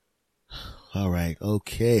 All right,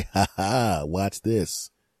 okay, watch this.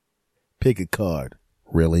 Pick a card.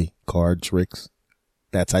 Really? Card tricks?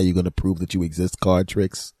 That's how you're going to prove that you exist, card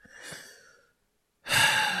tricks?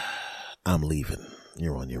 I'm leaving.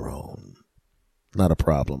 You're on your own. Not a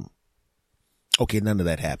problem. Okay, none of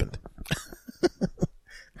that happened.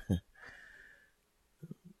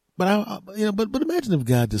 But but imagine if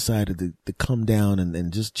God decided to come down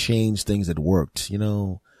and just change things that worked.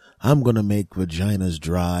 I'm going to make vaginas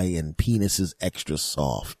dry and penises extra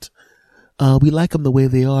soft. We like them the way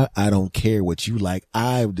they are. I don't care what you like.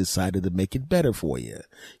 I've decided to make it better for you.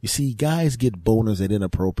 You see, guys get boners at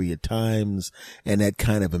inappropriate times, and that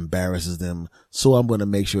kind of embarrasses them. So I'm going to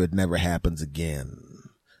make sure it never happens again.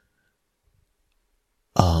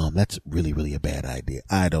 That's really, really a bad idea.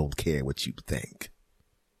 I don't care what you think.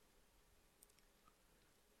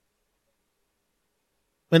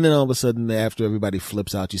 And then all of a sudden, after everybody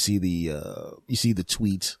flips out, you see the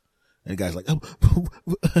tweet, and the guy's like,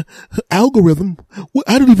 algorithm?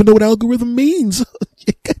 I don't even know what algorithm means.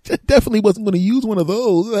 I definitely wasn't going to use one of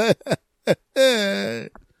those. And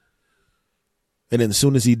then as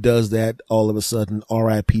soon as he does that, all of a sudden,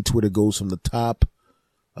 RIP Twitter goes from the top,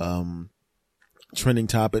 trending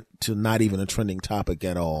topic to not even a trending topic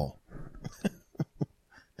at all.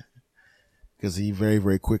 Because he very,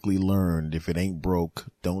 very quickly learned if it ain't broke,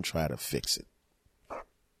 don't try to fix it.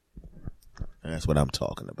 And that's what I'm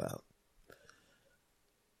talking about.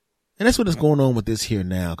 And that's what is going on with this here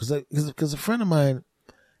now. Because a friend of mine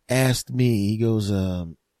asked me, he goes,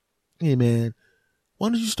 hey man, why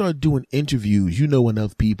don't you start doing interviews? You know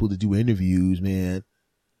enough people to do interviews, man.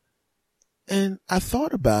 And I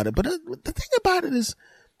thought about it, but the thing about it is,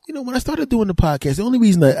 when I started doing the podcast, the only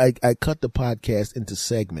reason I cut the podcast into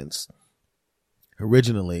segments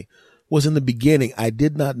originally was in the beginning, I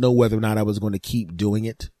did not know whether or not I was going to keep doing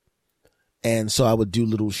it. And so I would do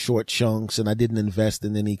little short chunks, and I didn't invest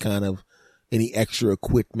in any extra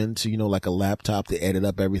equipment, like a laptop to edit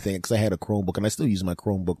up everything, because I had a Chromebook, and I still use my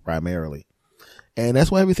Chromebook primarily. And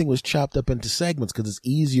that's why everything was chopped up into segments, because it's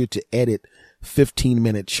easier to edit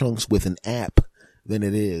 15-minute chunks with an app than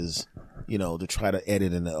it is, to try to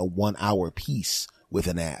edit in a 1 hour piece with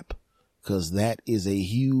an app, because that is a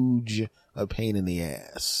huge pain in the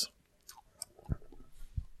ass.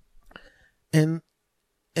 And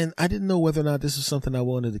I didn't know whether or not this was something I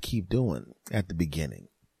wanted to keep doing at the beginning,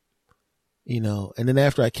 and then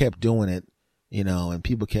after I kept doing it, and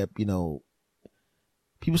people kept, people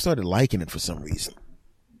started liking it for some reason,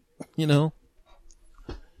 and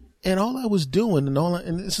all I was doing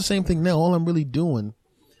and it's the same thing now. All I'm really doing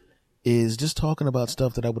is just talking about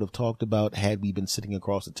stuff that I would have talked about had we been sitting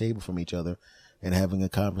across the table from each other and having a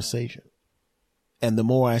conversation. And the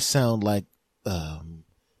more I sound like,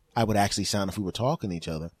 I would actually sound if we were talking to each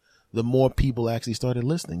other, the more people actually started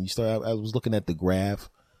listening. I was looking at the graph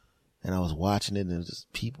and I was watching it, and it was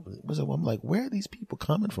just people. I'm like, where are these people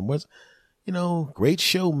coming from? Where's, great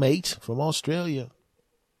show, mate, from Australia.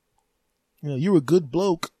 You're a good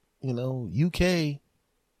bloke, UK.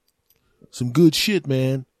 Some good shit,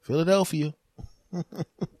 man. Philadelphia.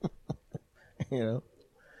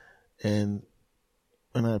 And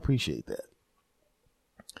I appreciate that.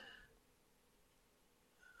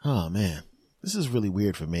 Oh man, this is really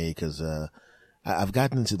weird for me because I've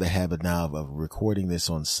gotten into the habit now of recording this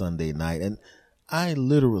on Sunday night, and I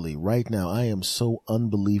literally right now I am so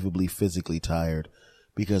unbelievably physically tired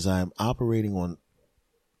because I'm operating on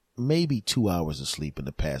maybe 2 hours of sleep in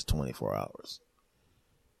the past 24 hours,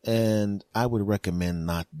 and I would recommend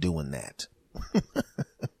not doing that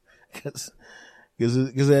because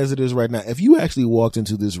as it is right now, if you actually walked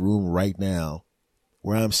into this room right now,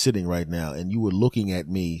 where I'm sitting right now, and you were looking at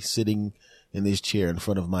me sitting in this chair in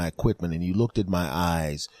front of my equipment, and you looked at my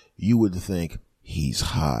eyes, you would think, he's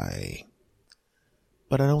high.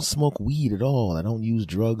 But I don't smoke weed at all. I don't use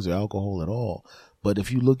drugs or alcohol at all. But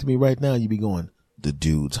if you looked at me right now, you'd be going, the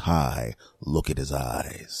dude's high. Look at his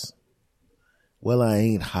eyes. Well, I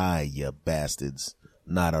ain't high, you bastards.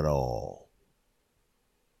 Not at all.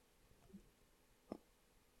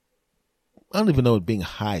 I don't even know what being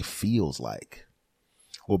high feels like.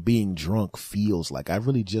 Or being drunk feels like. I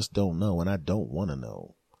really just don't know, and I don't want to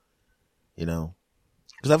know.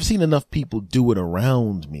 Because I've seen enough people do it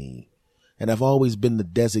around me, and I've always been the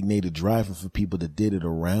designated driver for people that did it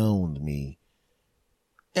around me.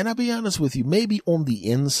 And I'll be honest with you, maybe on the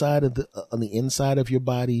inside of your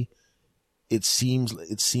body, it seems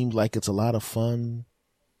like it's a lot of fun.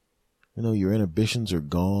 Your inhibitions are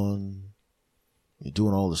gone. You're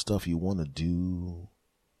doing all the stuff you want to do.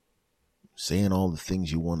 Saying all the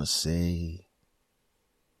things you want to say.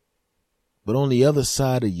 But on the other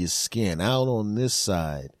side of your skin, out on this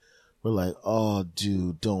side, we're like, oh,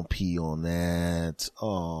 dude, don't pee on that.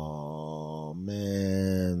 Oh,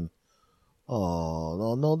 man.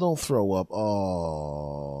 Oh, no, don't throw up.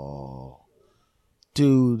 Oh,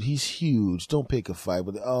 Dude, he's huge. Don't pick a fight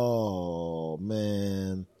with it. Oh,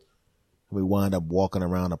 man. We wind up walking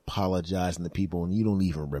around apologizing to people and you don't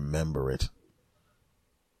even remember it.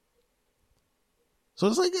 So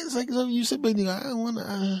it's like so you sit back and you go, I want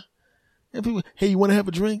to, people, hey, you want to have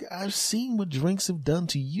a drink? I've seen what drinks have done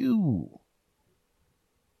to you.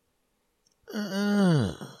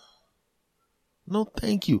 No,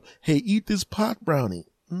 thank you. Hey, eat this pot brownie.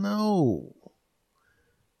 No.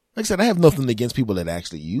 Like I said, I have nothing against people that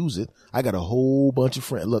actually use it. I got a whole bunch of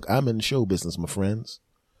friends. Look, I'm in the show business, my friends.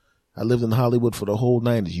 I lived in Hollywood for the whole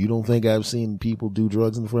 90s. You don't think I've seen people do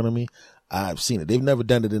drugs in front of me? I've seen it. They've never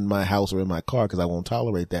done it in my house or in my car because I won't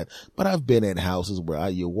tolerate that. But I've been at houses where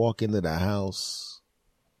you walk into the house,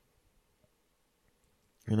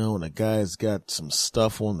 and the guy's got some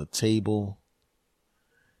stuff on the table,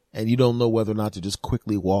 and you don't know whether or not to just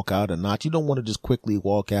quickly walk out or not. You don't want to just quickly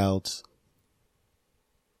walk out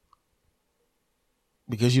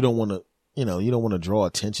because you don't want to, you don't want to draw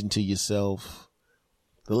attention to yourself.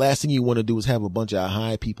 The last thing you want to do is have a bunch of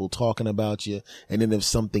high people talking about you. And then if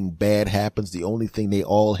something bad happens, the only thing they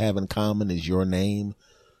all have in common is your name.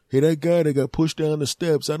 Hey, that guy that got pushed down the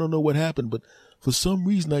steps, I don't know what happened, but for some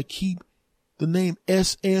reason the name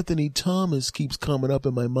S. Anthony Thomas keeps coming up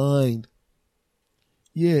in my mind.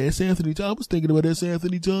 Yeah, S. Anthony Thomas. I was thinking about S.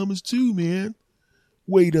 Anthony Thomas too, man.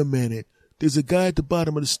 Wait a minute. There's a guy at the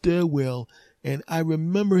bottom of the stairwell, and I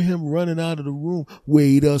remember him running out of the room.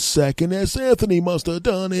 Wait a second. S. Anthony must have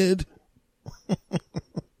done it.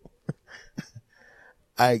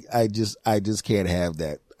 I just can't have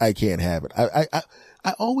that. I can't have it.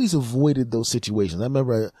 I always avoided those situations. I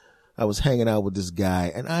remember I was hanging out with this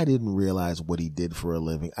guy and I didn't realize what he did for a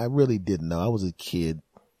living. I really didn't know. I was a kid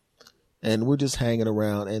and we're just hanging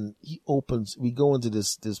around and we go into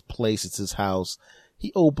this place. It's his house.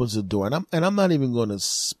 He opens the door and I'm not even going to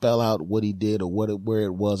spell out what he did or where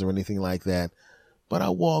it was or anything like that. But I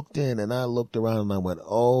walked in and I looked around and I went,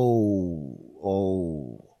 oh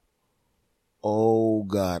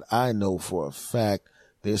God, I know for a fact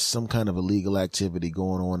there's some kind of illegal activity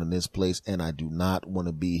going on in this place and I do not want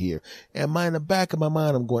to be here. And in the back of my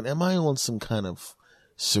mind, I'm going, am I on some kind of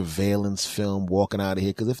surveillance film walking out of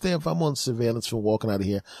here? Because if I'm on surveillance film walking out of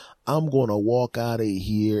here, I'm going to walk out of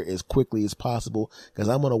here as quickly as possible because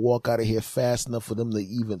I'm going to walk out of here fast enough for them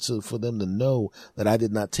to know that I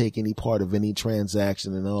did not take any part of any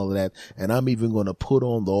transaction and all of that. And I'm even going to put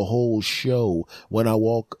on the whole show when I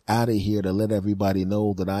walk out of here to let everybody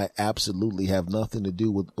know that I absolutely have nothing to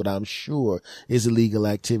do with what I'm sure is illegal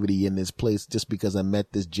activity in this place just because I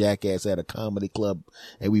met this jackass at a comedy club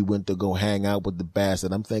and we went to go hang out with the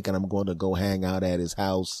bastard. I'm thinking I'm going to go hang out at his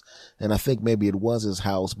house. And I think maybe it was his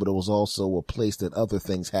house, but it was also a place that other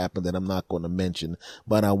things happened that I'm not going to mention,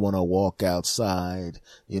 but I want to walk outside,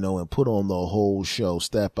 and put on the whole show,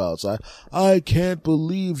 step outside. I can't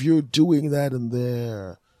believe you're doing that in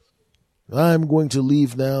there. I'm going to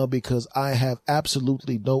leave now because I have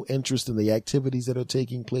absolutely no interest in the activities that are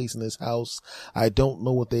taking place in this house. I don't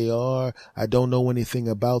know what they are. I don't know anything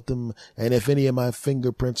about them. And if any of my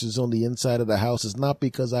fingerprints is on the inside of the house, it's not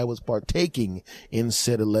because I was partaking in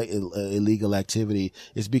said illegal activity.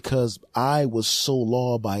 It's because I was so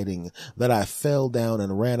law-abiding that I fell down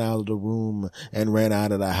and ran out of the room and ran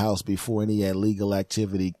out of the house before any illegal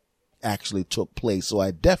activity actually took place. So I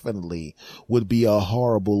definitely would be a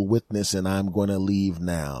horrible witness and I'm going to leave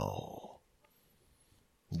now.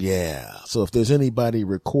 Yeah. So if there's anybody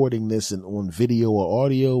recording this on video or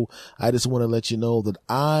audio, I just want to let you know that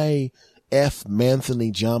I, F.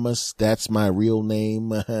 Manthony Jamas, that's my real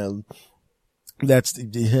name.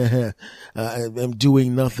 I'm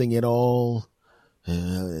doing nothing at all.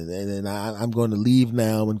 And I'm going to leave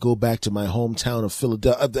now and go back to my hometown of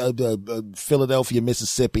Philadelphia,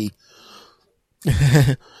 Mississippi.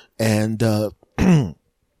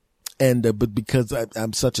 but because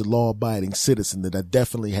I'm such a law-abiding citizen that I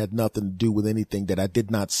definitely had nothing to do with anything that I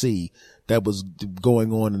did not see that was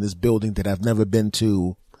going on in this building that I've never been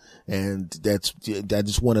to. And I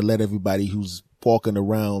just want to let everybody who's walking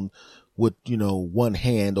around with, one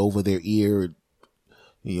hand over their ear,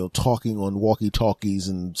 talking on walkie-talkies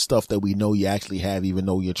and stuff that we know you actually have, even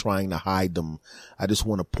though you're trying to hide them. I just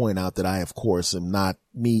want to point out that I, of course, am not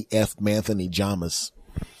me, F. Manthony Jamas,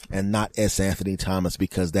 and not S. Anthony Thomas,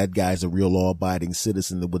 because that guy's a real law-abiding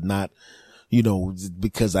citizen that would not,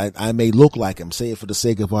 because I may look like him. Say it for the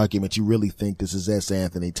sake of argument. You really think this is S.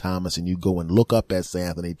 Anthony Thomas, and you go and look up S.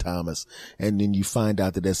 Anthony Thomas, and then you find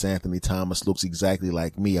out that S. Anthony Thomas looks exactly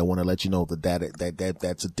like me. I want to let you know that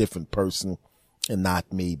that's a different person. and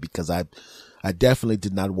not me, because I definitely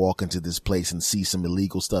did not walk into this place and see some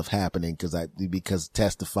illegal stuff happening because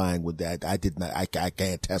testifying with that, I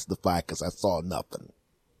can't testify because I saw nothing.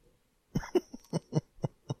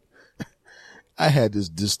 I had this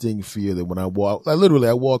distinct fear that when I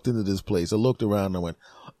walked into this place, I looked around and I went,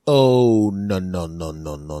 oh, no,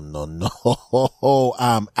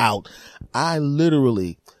 I'm out. I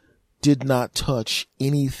literally did not touch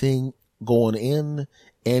anything going in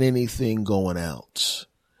and anything going out.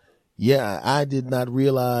 Yeah, I did not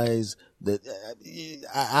realize that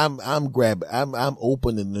I'm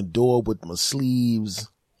opening the door with my sleeves.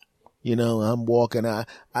 You know, I'm walking out.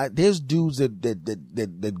 There's dudes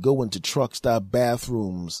that go into truck stop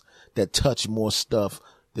bathrooms that touch more stuff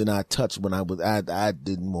than I touched when I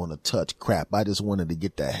didn't want to touch crap. I just wanted to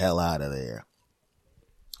get the hell out of there.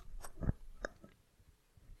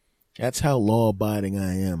 That's how law abiding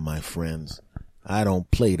I am, my friends. I don't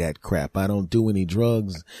play that crap. I don't do any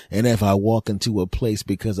drugs. And if I walk into a place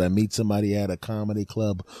because I meet somebody at a comedy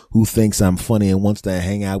club who thinks I'm funny and wants to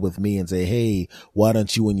hang out with me and say, hey, why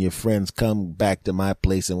don't you and your friends come back to my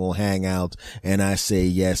place and we'll hang out? And I say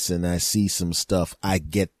yes, and I see some stuff, I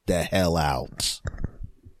get the hell out.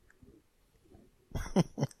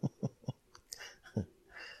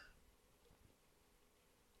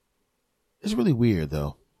 It's really weird,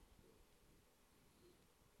 though.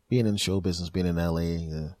 Being in show business, being in LA,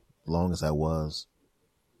 as long as I was,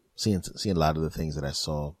 seeing a lot of the things that I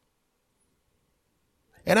saw.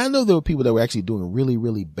 And I know there were people that were actually doing really,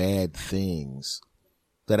 really bad things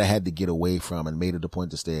that I had to get away from and made it a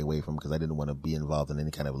point to stay away from because I didn't want to be involved in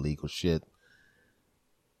any kind of illegal shit.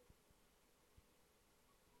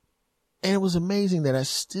 And it was amazing that I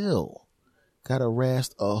still got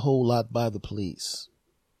harassed a whole lot by the police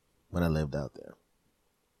when I lived out there.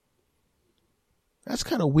 That's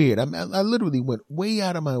kind of weird. I literally went way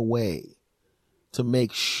out of my way to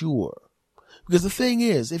make sure. Because the thing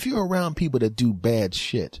is, if you're around people that do bad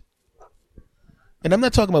shit, and I'm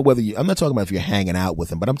not talking about if you're hanging out with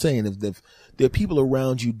them, but I'm saying if there are people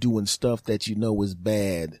around you doing stuff that you know is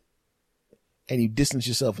bad, and you distance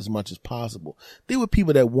yourself as much as possible. There were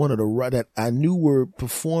people that I knew were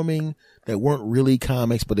performing that weren't really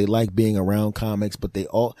comics, but they liked being around comics, but they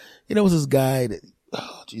all, it was this guy that,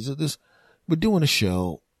 oh Jesus, we're doing a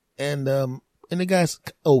show and the guy's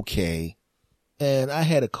okay. And I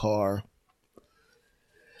had a car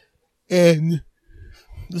and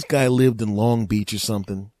this guy lived in Long Beach or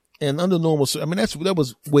something. And under normal, that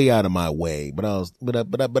was way out of my way, but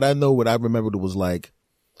I know what I remembered it was like.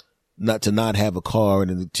 Not have a car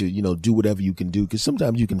and to, do whatever you can do. Cause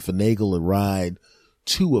sometimes you can finagle a ride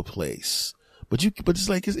to a place, but it's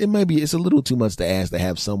like, it's a little too much to ask to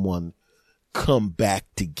have someone come back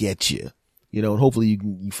to get you, and hopefully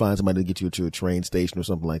you find somebody to get you to a train station or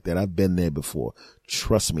something like that. I've been there before.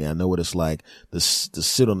 Trust me. I know what it's like to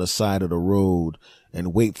sit on the side of the road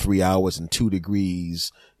and wait 3 hours and 2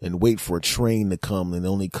 degrees and wait for a train to come, and it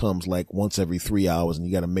only comes like once every 3 hours, and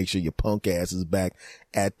you got to make sure your punk ass is back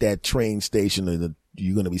at that train station, and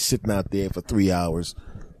you're going to be sitting out there for 3 hours,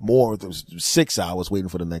 more, 6 hours waiting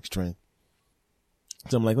for the next train.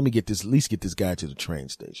 So I'm like, let me at least get this guy to the train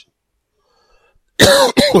station.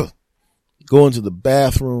 Go into the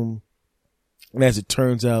bathroom. And as it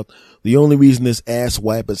turns out, the only reason this ass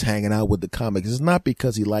wipe is hanging out with the comics is not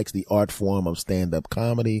because he likes the art form of stand-up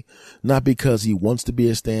comedy, not because he wants to be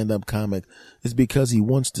a stand-up comic. It's because he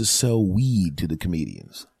wants to sell weed to the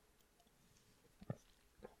comedians.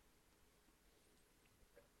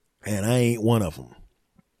 And I ain't one of them.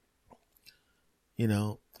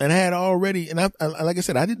 And I had already, and I like I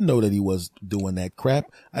said, I didn't know that he was doing that crap.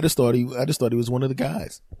 I just thought he was one of the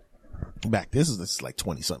guys. This is like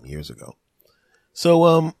 20 something years ago.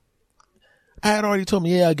 So, I had already told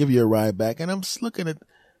me, yeah, I'll give you a ride back. And I'm looking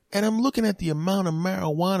at the amount of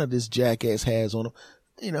marijuana this jackass has on him,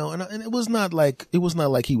 and it was not like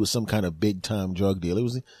he was some kind of big time drug dealer.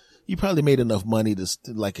 He probably made enough money to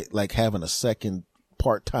like having a second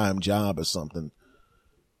part-time job or something.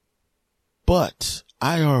 But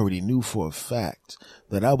I already knew for a fact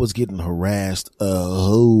that I was getting harassed a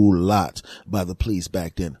whole lot by the police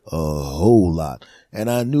back then, a whole lot. And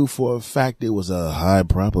I knew for a fact there was a high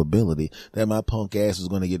probability that my punk ass was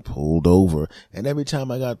going to get pulled over. And every time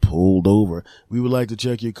I got pulled over, we would like to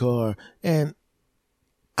check your car. And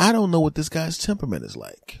I don't know what this guy's temperament is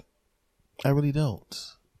like. I really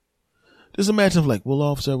don't. Just imagine well,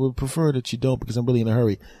 officer, I would prefer that you don't because I'm really in a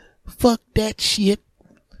hurry. Fuck that shit.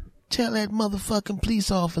 Tell that motherfucking police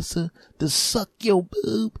officer to suck your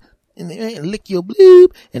boob and lick your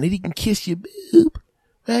boob and then he can kiss your boob.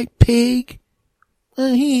 Right, pig?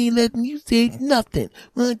 He ain't letting you say nothing.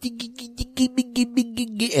 And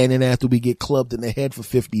then after we get clubbed in the head for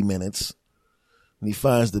 50 minutes, and he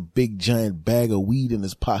finds the big giant bag of weed in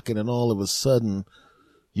his pocket, and all of a sudden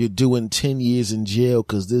you're doing 10 years in jail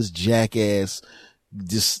because this jackass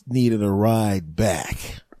just needed a ride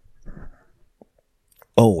back.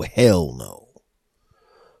 Oh, hell no.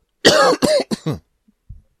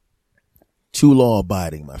 Too law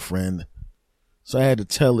abiding, my friend. So I had to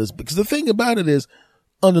tell this, because the thing about it is,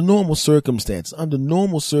 under normal circumstances,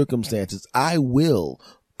 I will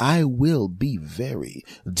be very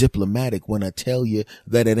diplomatic when I tell you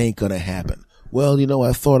that it ain't gonna happen. Well,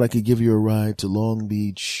 I thought I could give you a ride to Long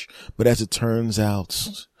Beach, but as it turns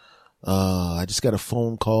out, I just got a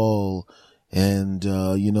phone call and,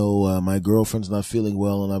 my girlfriend's not feeling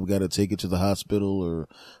well and I've got to take her to the hospital or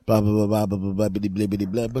blah, blah, blah, blah, blah, blah, blah, blah, blah,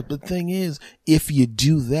 blah. But the thing is, if you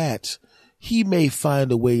do that, he may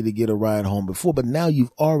find a way to get a ride home before, but now you've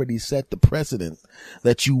already set the precedent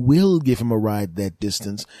that you will give him a ride that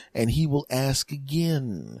distance and he will ask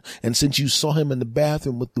again. And since you saw him in the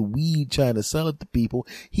bathroom with the weed trying to sell it to people,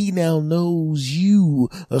 he now knows you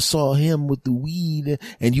saw him with the weed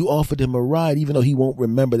and you offered him a ride, even though he won't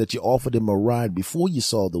remember that you offered him a ride before you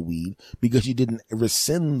saw the weed because you didn't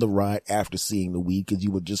rescind the ride after seeing the weed because you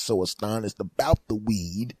were just so astonished about the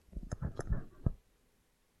weed.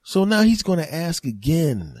 So now he's going to ask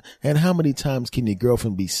again. And how many times can your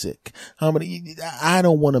girlfriend be sick? I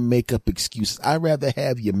don't want to make up excuses. I'd rather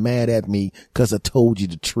have you mad at me because I told you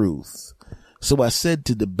the truth. So I said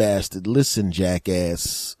to the bastard, listen,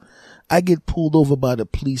 jackass, I get pulled over by the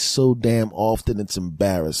police so damn often it's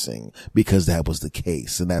embarrassing, because that was the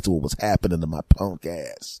case. And that's what was happening to my punk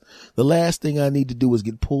ass. The last thing I need to do is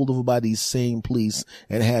get pulled over by these same police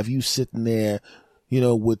and have you sitting there,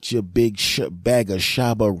 with your big bag of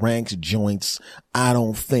Shabba Ranks joints. I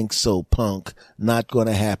don't think so, punk. Not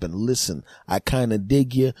gonna happen. Listen, I kinda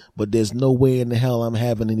dig you, but there's no way in the hell I'm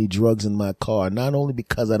having any drugs in my car. Not only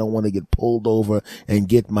because I don't want to get pulled over and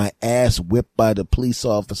get my ass whipped by the police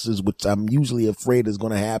officers, which I'm usually afraid is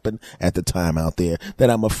gonna happen at the time out there, that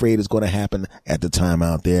I'm afraid is gonna happen at the time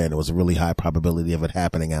out there, and there was a really high probability of it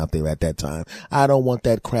happening out there at that time. I don't want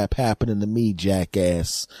that crap happening to me,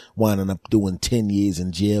 jackass, winding up doing 10 years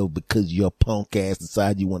in jail because your punk ass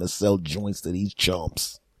decide you want to sell joints to these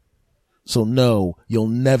chumps. So no, you'll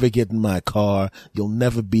never get in my car. You'll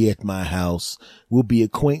never be at my house. We'll be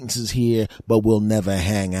acquaintances here, but we'll never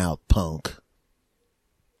hang out, punk.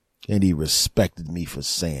 And he respected me for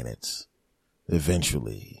saying it.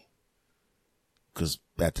 Eventually. Because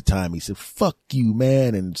at the time he said, fuck you,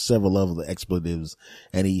 man, and several other expletives.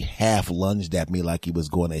 And he half lunged at me like he was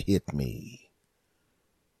going to hit me.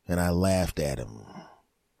 And I laughed at him,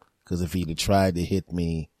 because if he'd have tried to hit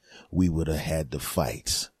me, we would have had to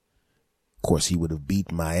fight. Of course, he would have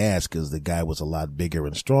beaten my ass because the guy was a lot bigger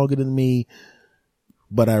and stronger than me.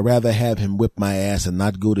 But I'd rather have him whip my ass and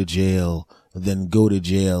not go to jail than go to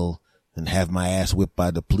jail and have my ass whipped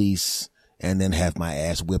by the police and then have my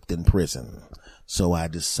ass whipped in prison. So I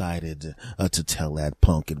decided to tell that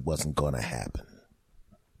punk it wasn't going to happen.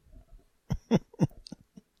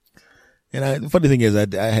 And the funny thing is,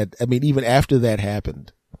 even after that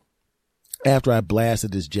happened, after I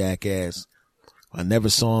blasted this jackass, I never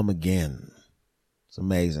saw him again. It's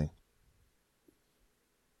amazing.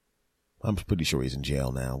 I'm pretty sure he's in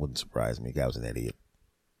jail now. Wouldn't surprise me. The guy was an idiot.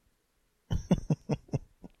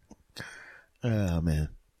 Oh, man.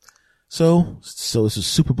 So it's a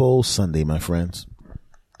Super Bowl Sunday, my friends.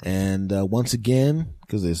 And once again,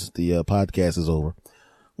 because the podcast is over,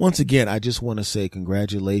 once again, I just want to say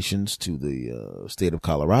congratulations to the state of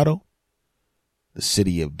Colorado, the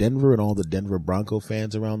city of Denver, and all the Denver Bronco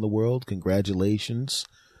fans around the world. Congratulations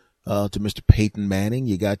to Mr. Peyton Manning.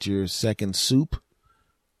 You got your second soup.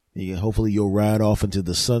 Hopefully you'll ride off into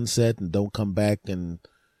the sunset and don't come back and,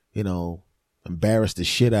 embarrass the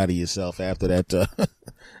shit out of yourself after that,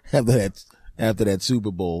 after that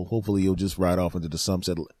Super Bowl. Hopefully you'll just ride off into the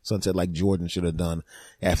sunset like Jordan should have done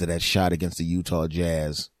after that shot against the Utah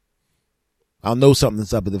Jazz. I'll know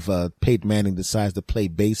something's up if Peyton Manning decides to play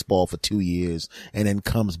baseball for 2 years and then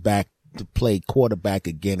comes back to play quarterback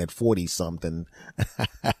again at 40-something.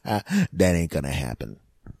 That ain't gonna happen.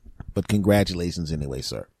 But congratulations anyway,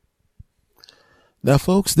 sir. Now,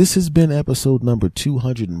 folks, this has been episode number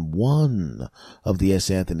 201 of the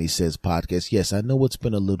S. Anthony Says podcast. Yes, I know it's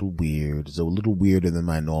been a little weird. It's a little weirder than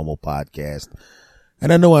my normal podcast.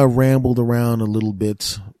 And I know I rambled around a little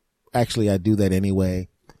bit. Actually, I do that anyway.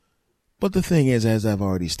 But the thing is, as I've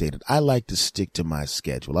already stated, I like to stick to my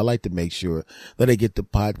schedule. I like to make sure that I get the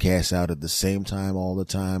podcast out at the same time all the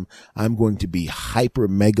time. I'm going to be hyper,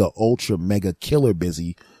 mega, ultra, mega killer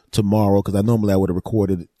busy tomorrow because I would have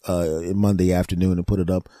recorded Monday afternoon and put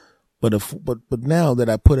it up. But now that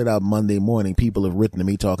I put it out Monday morning, people have written to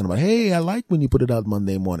me talking about, hey, I like when you put it out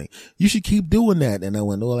Monday morning. You should keep doing that. And I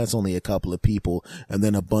went, well, that's only a couple of people. And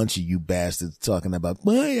then a bunch of you bastards talking about,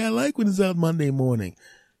 hey, I like when it's out Monday morning.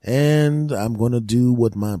 And I'm going to do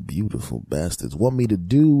what my beautiful bastards want me to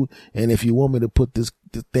do. And if you want me to put this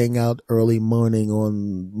thing out early morning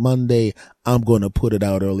on Monday, I'm going to put it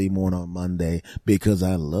out early morning on Monday because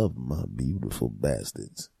I love my beautiful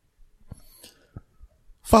bastards.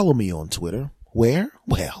 Follow me on Twitter. Where?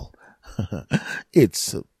 Well,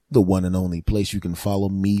 it's the one and only place you can follow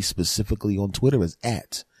me specifically on Twitter is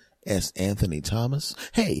at S. Anthony Thomas.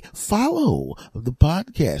 Hey, follow the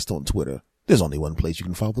podcast on Twitter. There's only one place you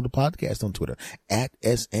can follow the podcast on Twitter, at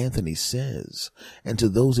S. Anthony Says. And to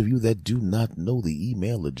those of you that do not know the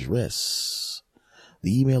email address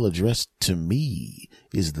to me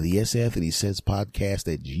is the S. Anthony Says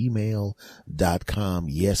podcast at gmail.com.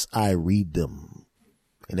 Yes, I read them.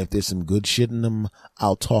 And if there's some good shit in them,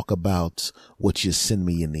 I'll talk about what you send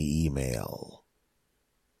me in the email.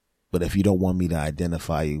 But if you don't want me to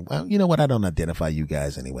identify you, well, you know what? I don't identify you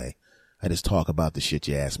guys anyway. I just talk about the shit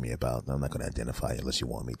you ask me about. I'm not going to identify you unless you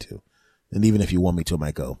want me to. And even if you want me to, I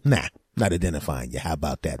might go, nah, not identifying you. How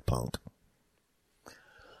about that, punk?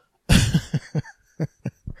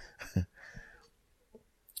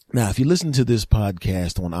 Now, if you listen to this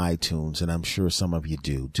podcast on iTunes, and I'm sure some of you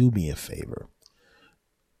do me a favor.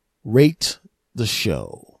 Rate the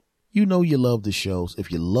show. You know you love the shows.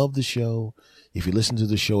 If you love the show, if you listen to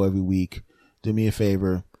the show every week, do me a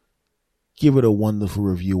favor. Give it a wonderful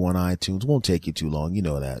review on iTunes. Won't take you too long. You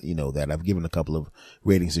know that. I've given a couple of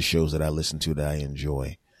ratings to shows that I listen to that I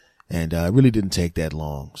enjoy. And it really didn't take that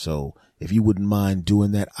long. So if you wouldn't mind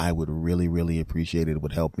doing that, I would really, really appreciate it. It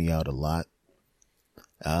would help me out a lot.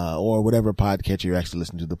 Or whatever podcast you're actually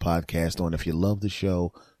listening to the podcast on. If you love the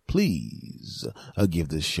show, please give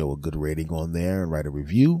this show a good rating on there and write a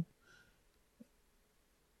review.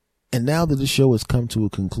 And now that the show has come to a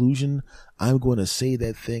conclusion, I'm going to say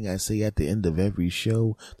that thing I say at the end of every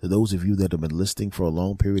show. To those of you that have been listening for a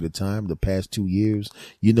long period of time, the past 2 years,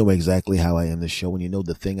 you know exactly how I end the show, and you know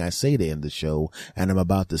the thing I say to end the show. And I'm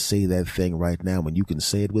about to say that thing right now. And you can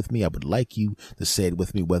say it with me. I would like you to say it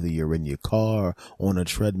with me, whether you're in your car, on a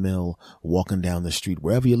treadmill, walking down the street,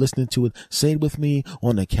 wherever you're listening to it. Say it with me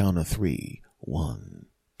on the count of 3. 1,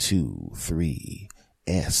 2, 3.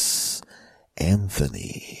 S.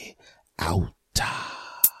 Anthony. Outa.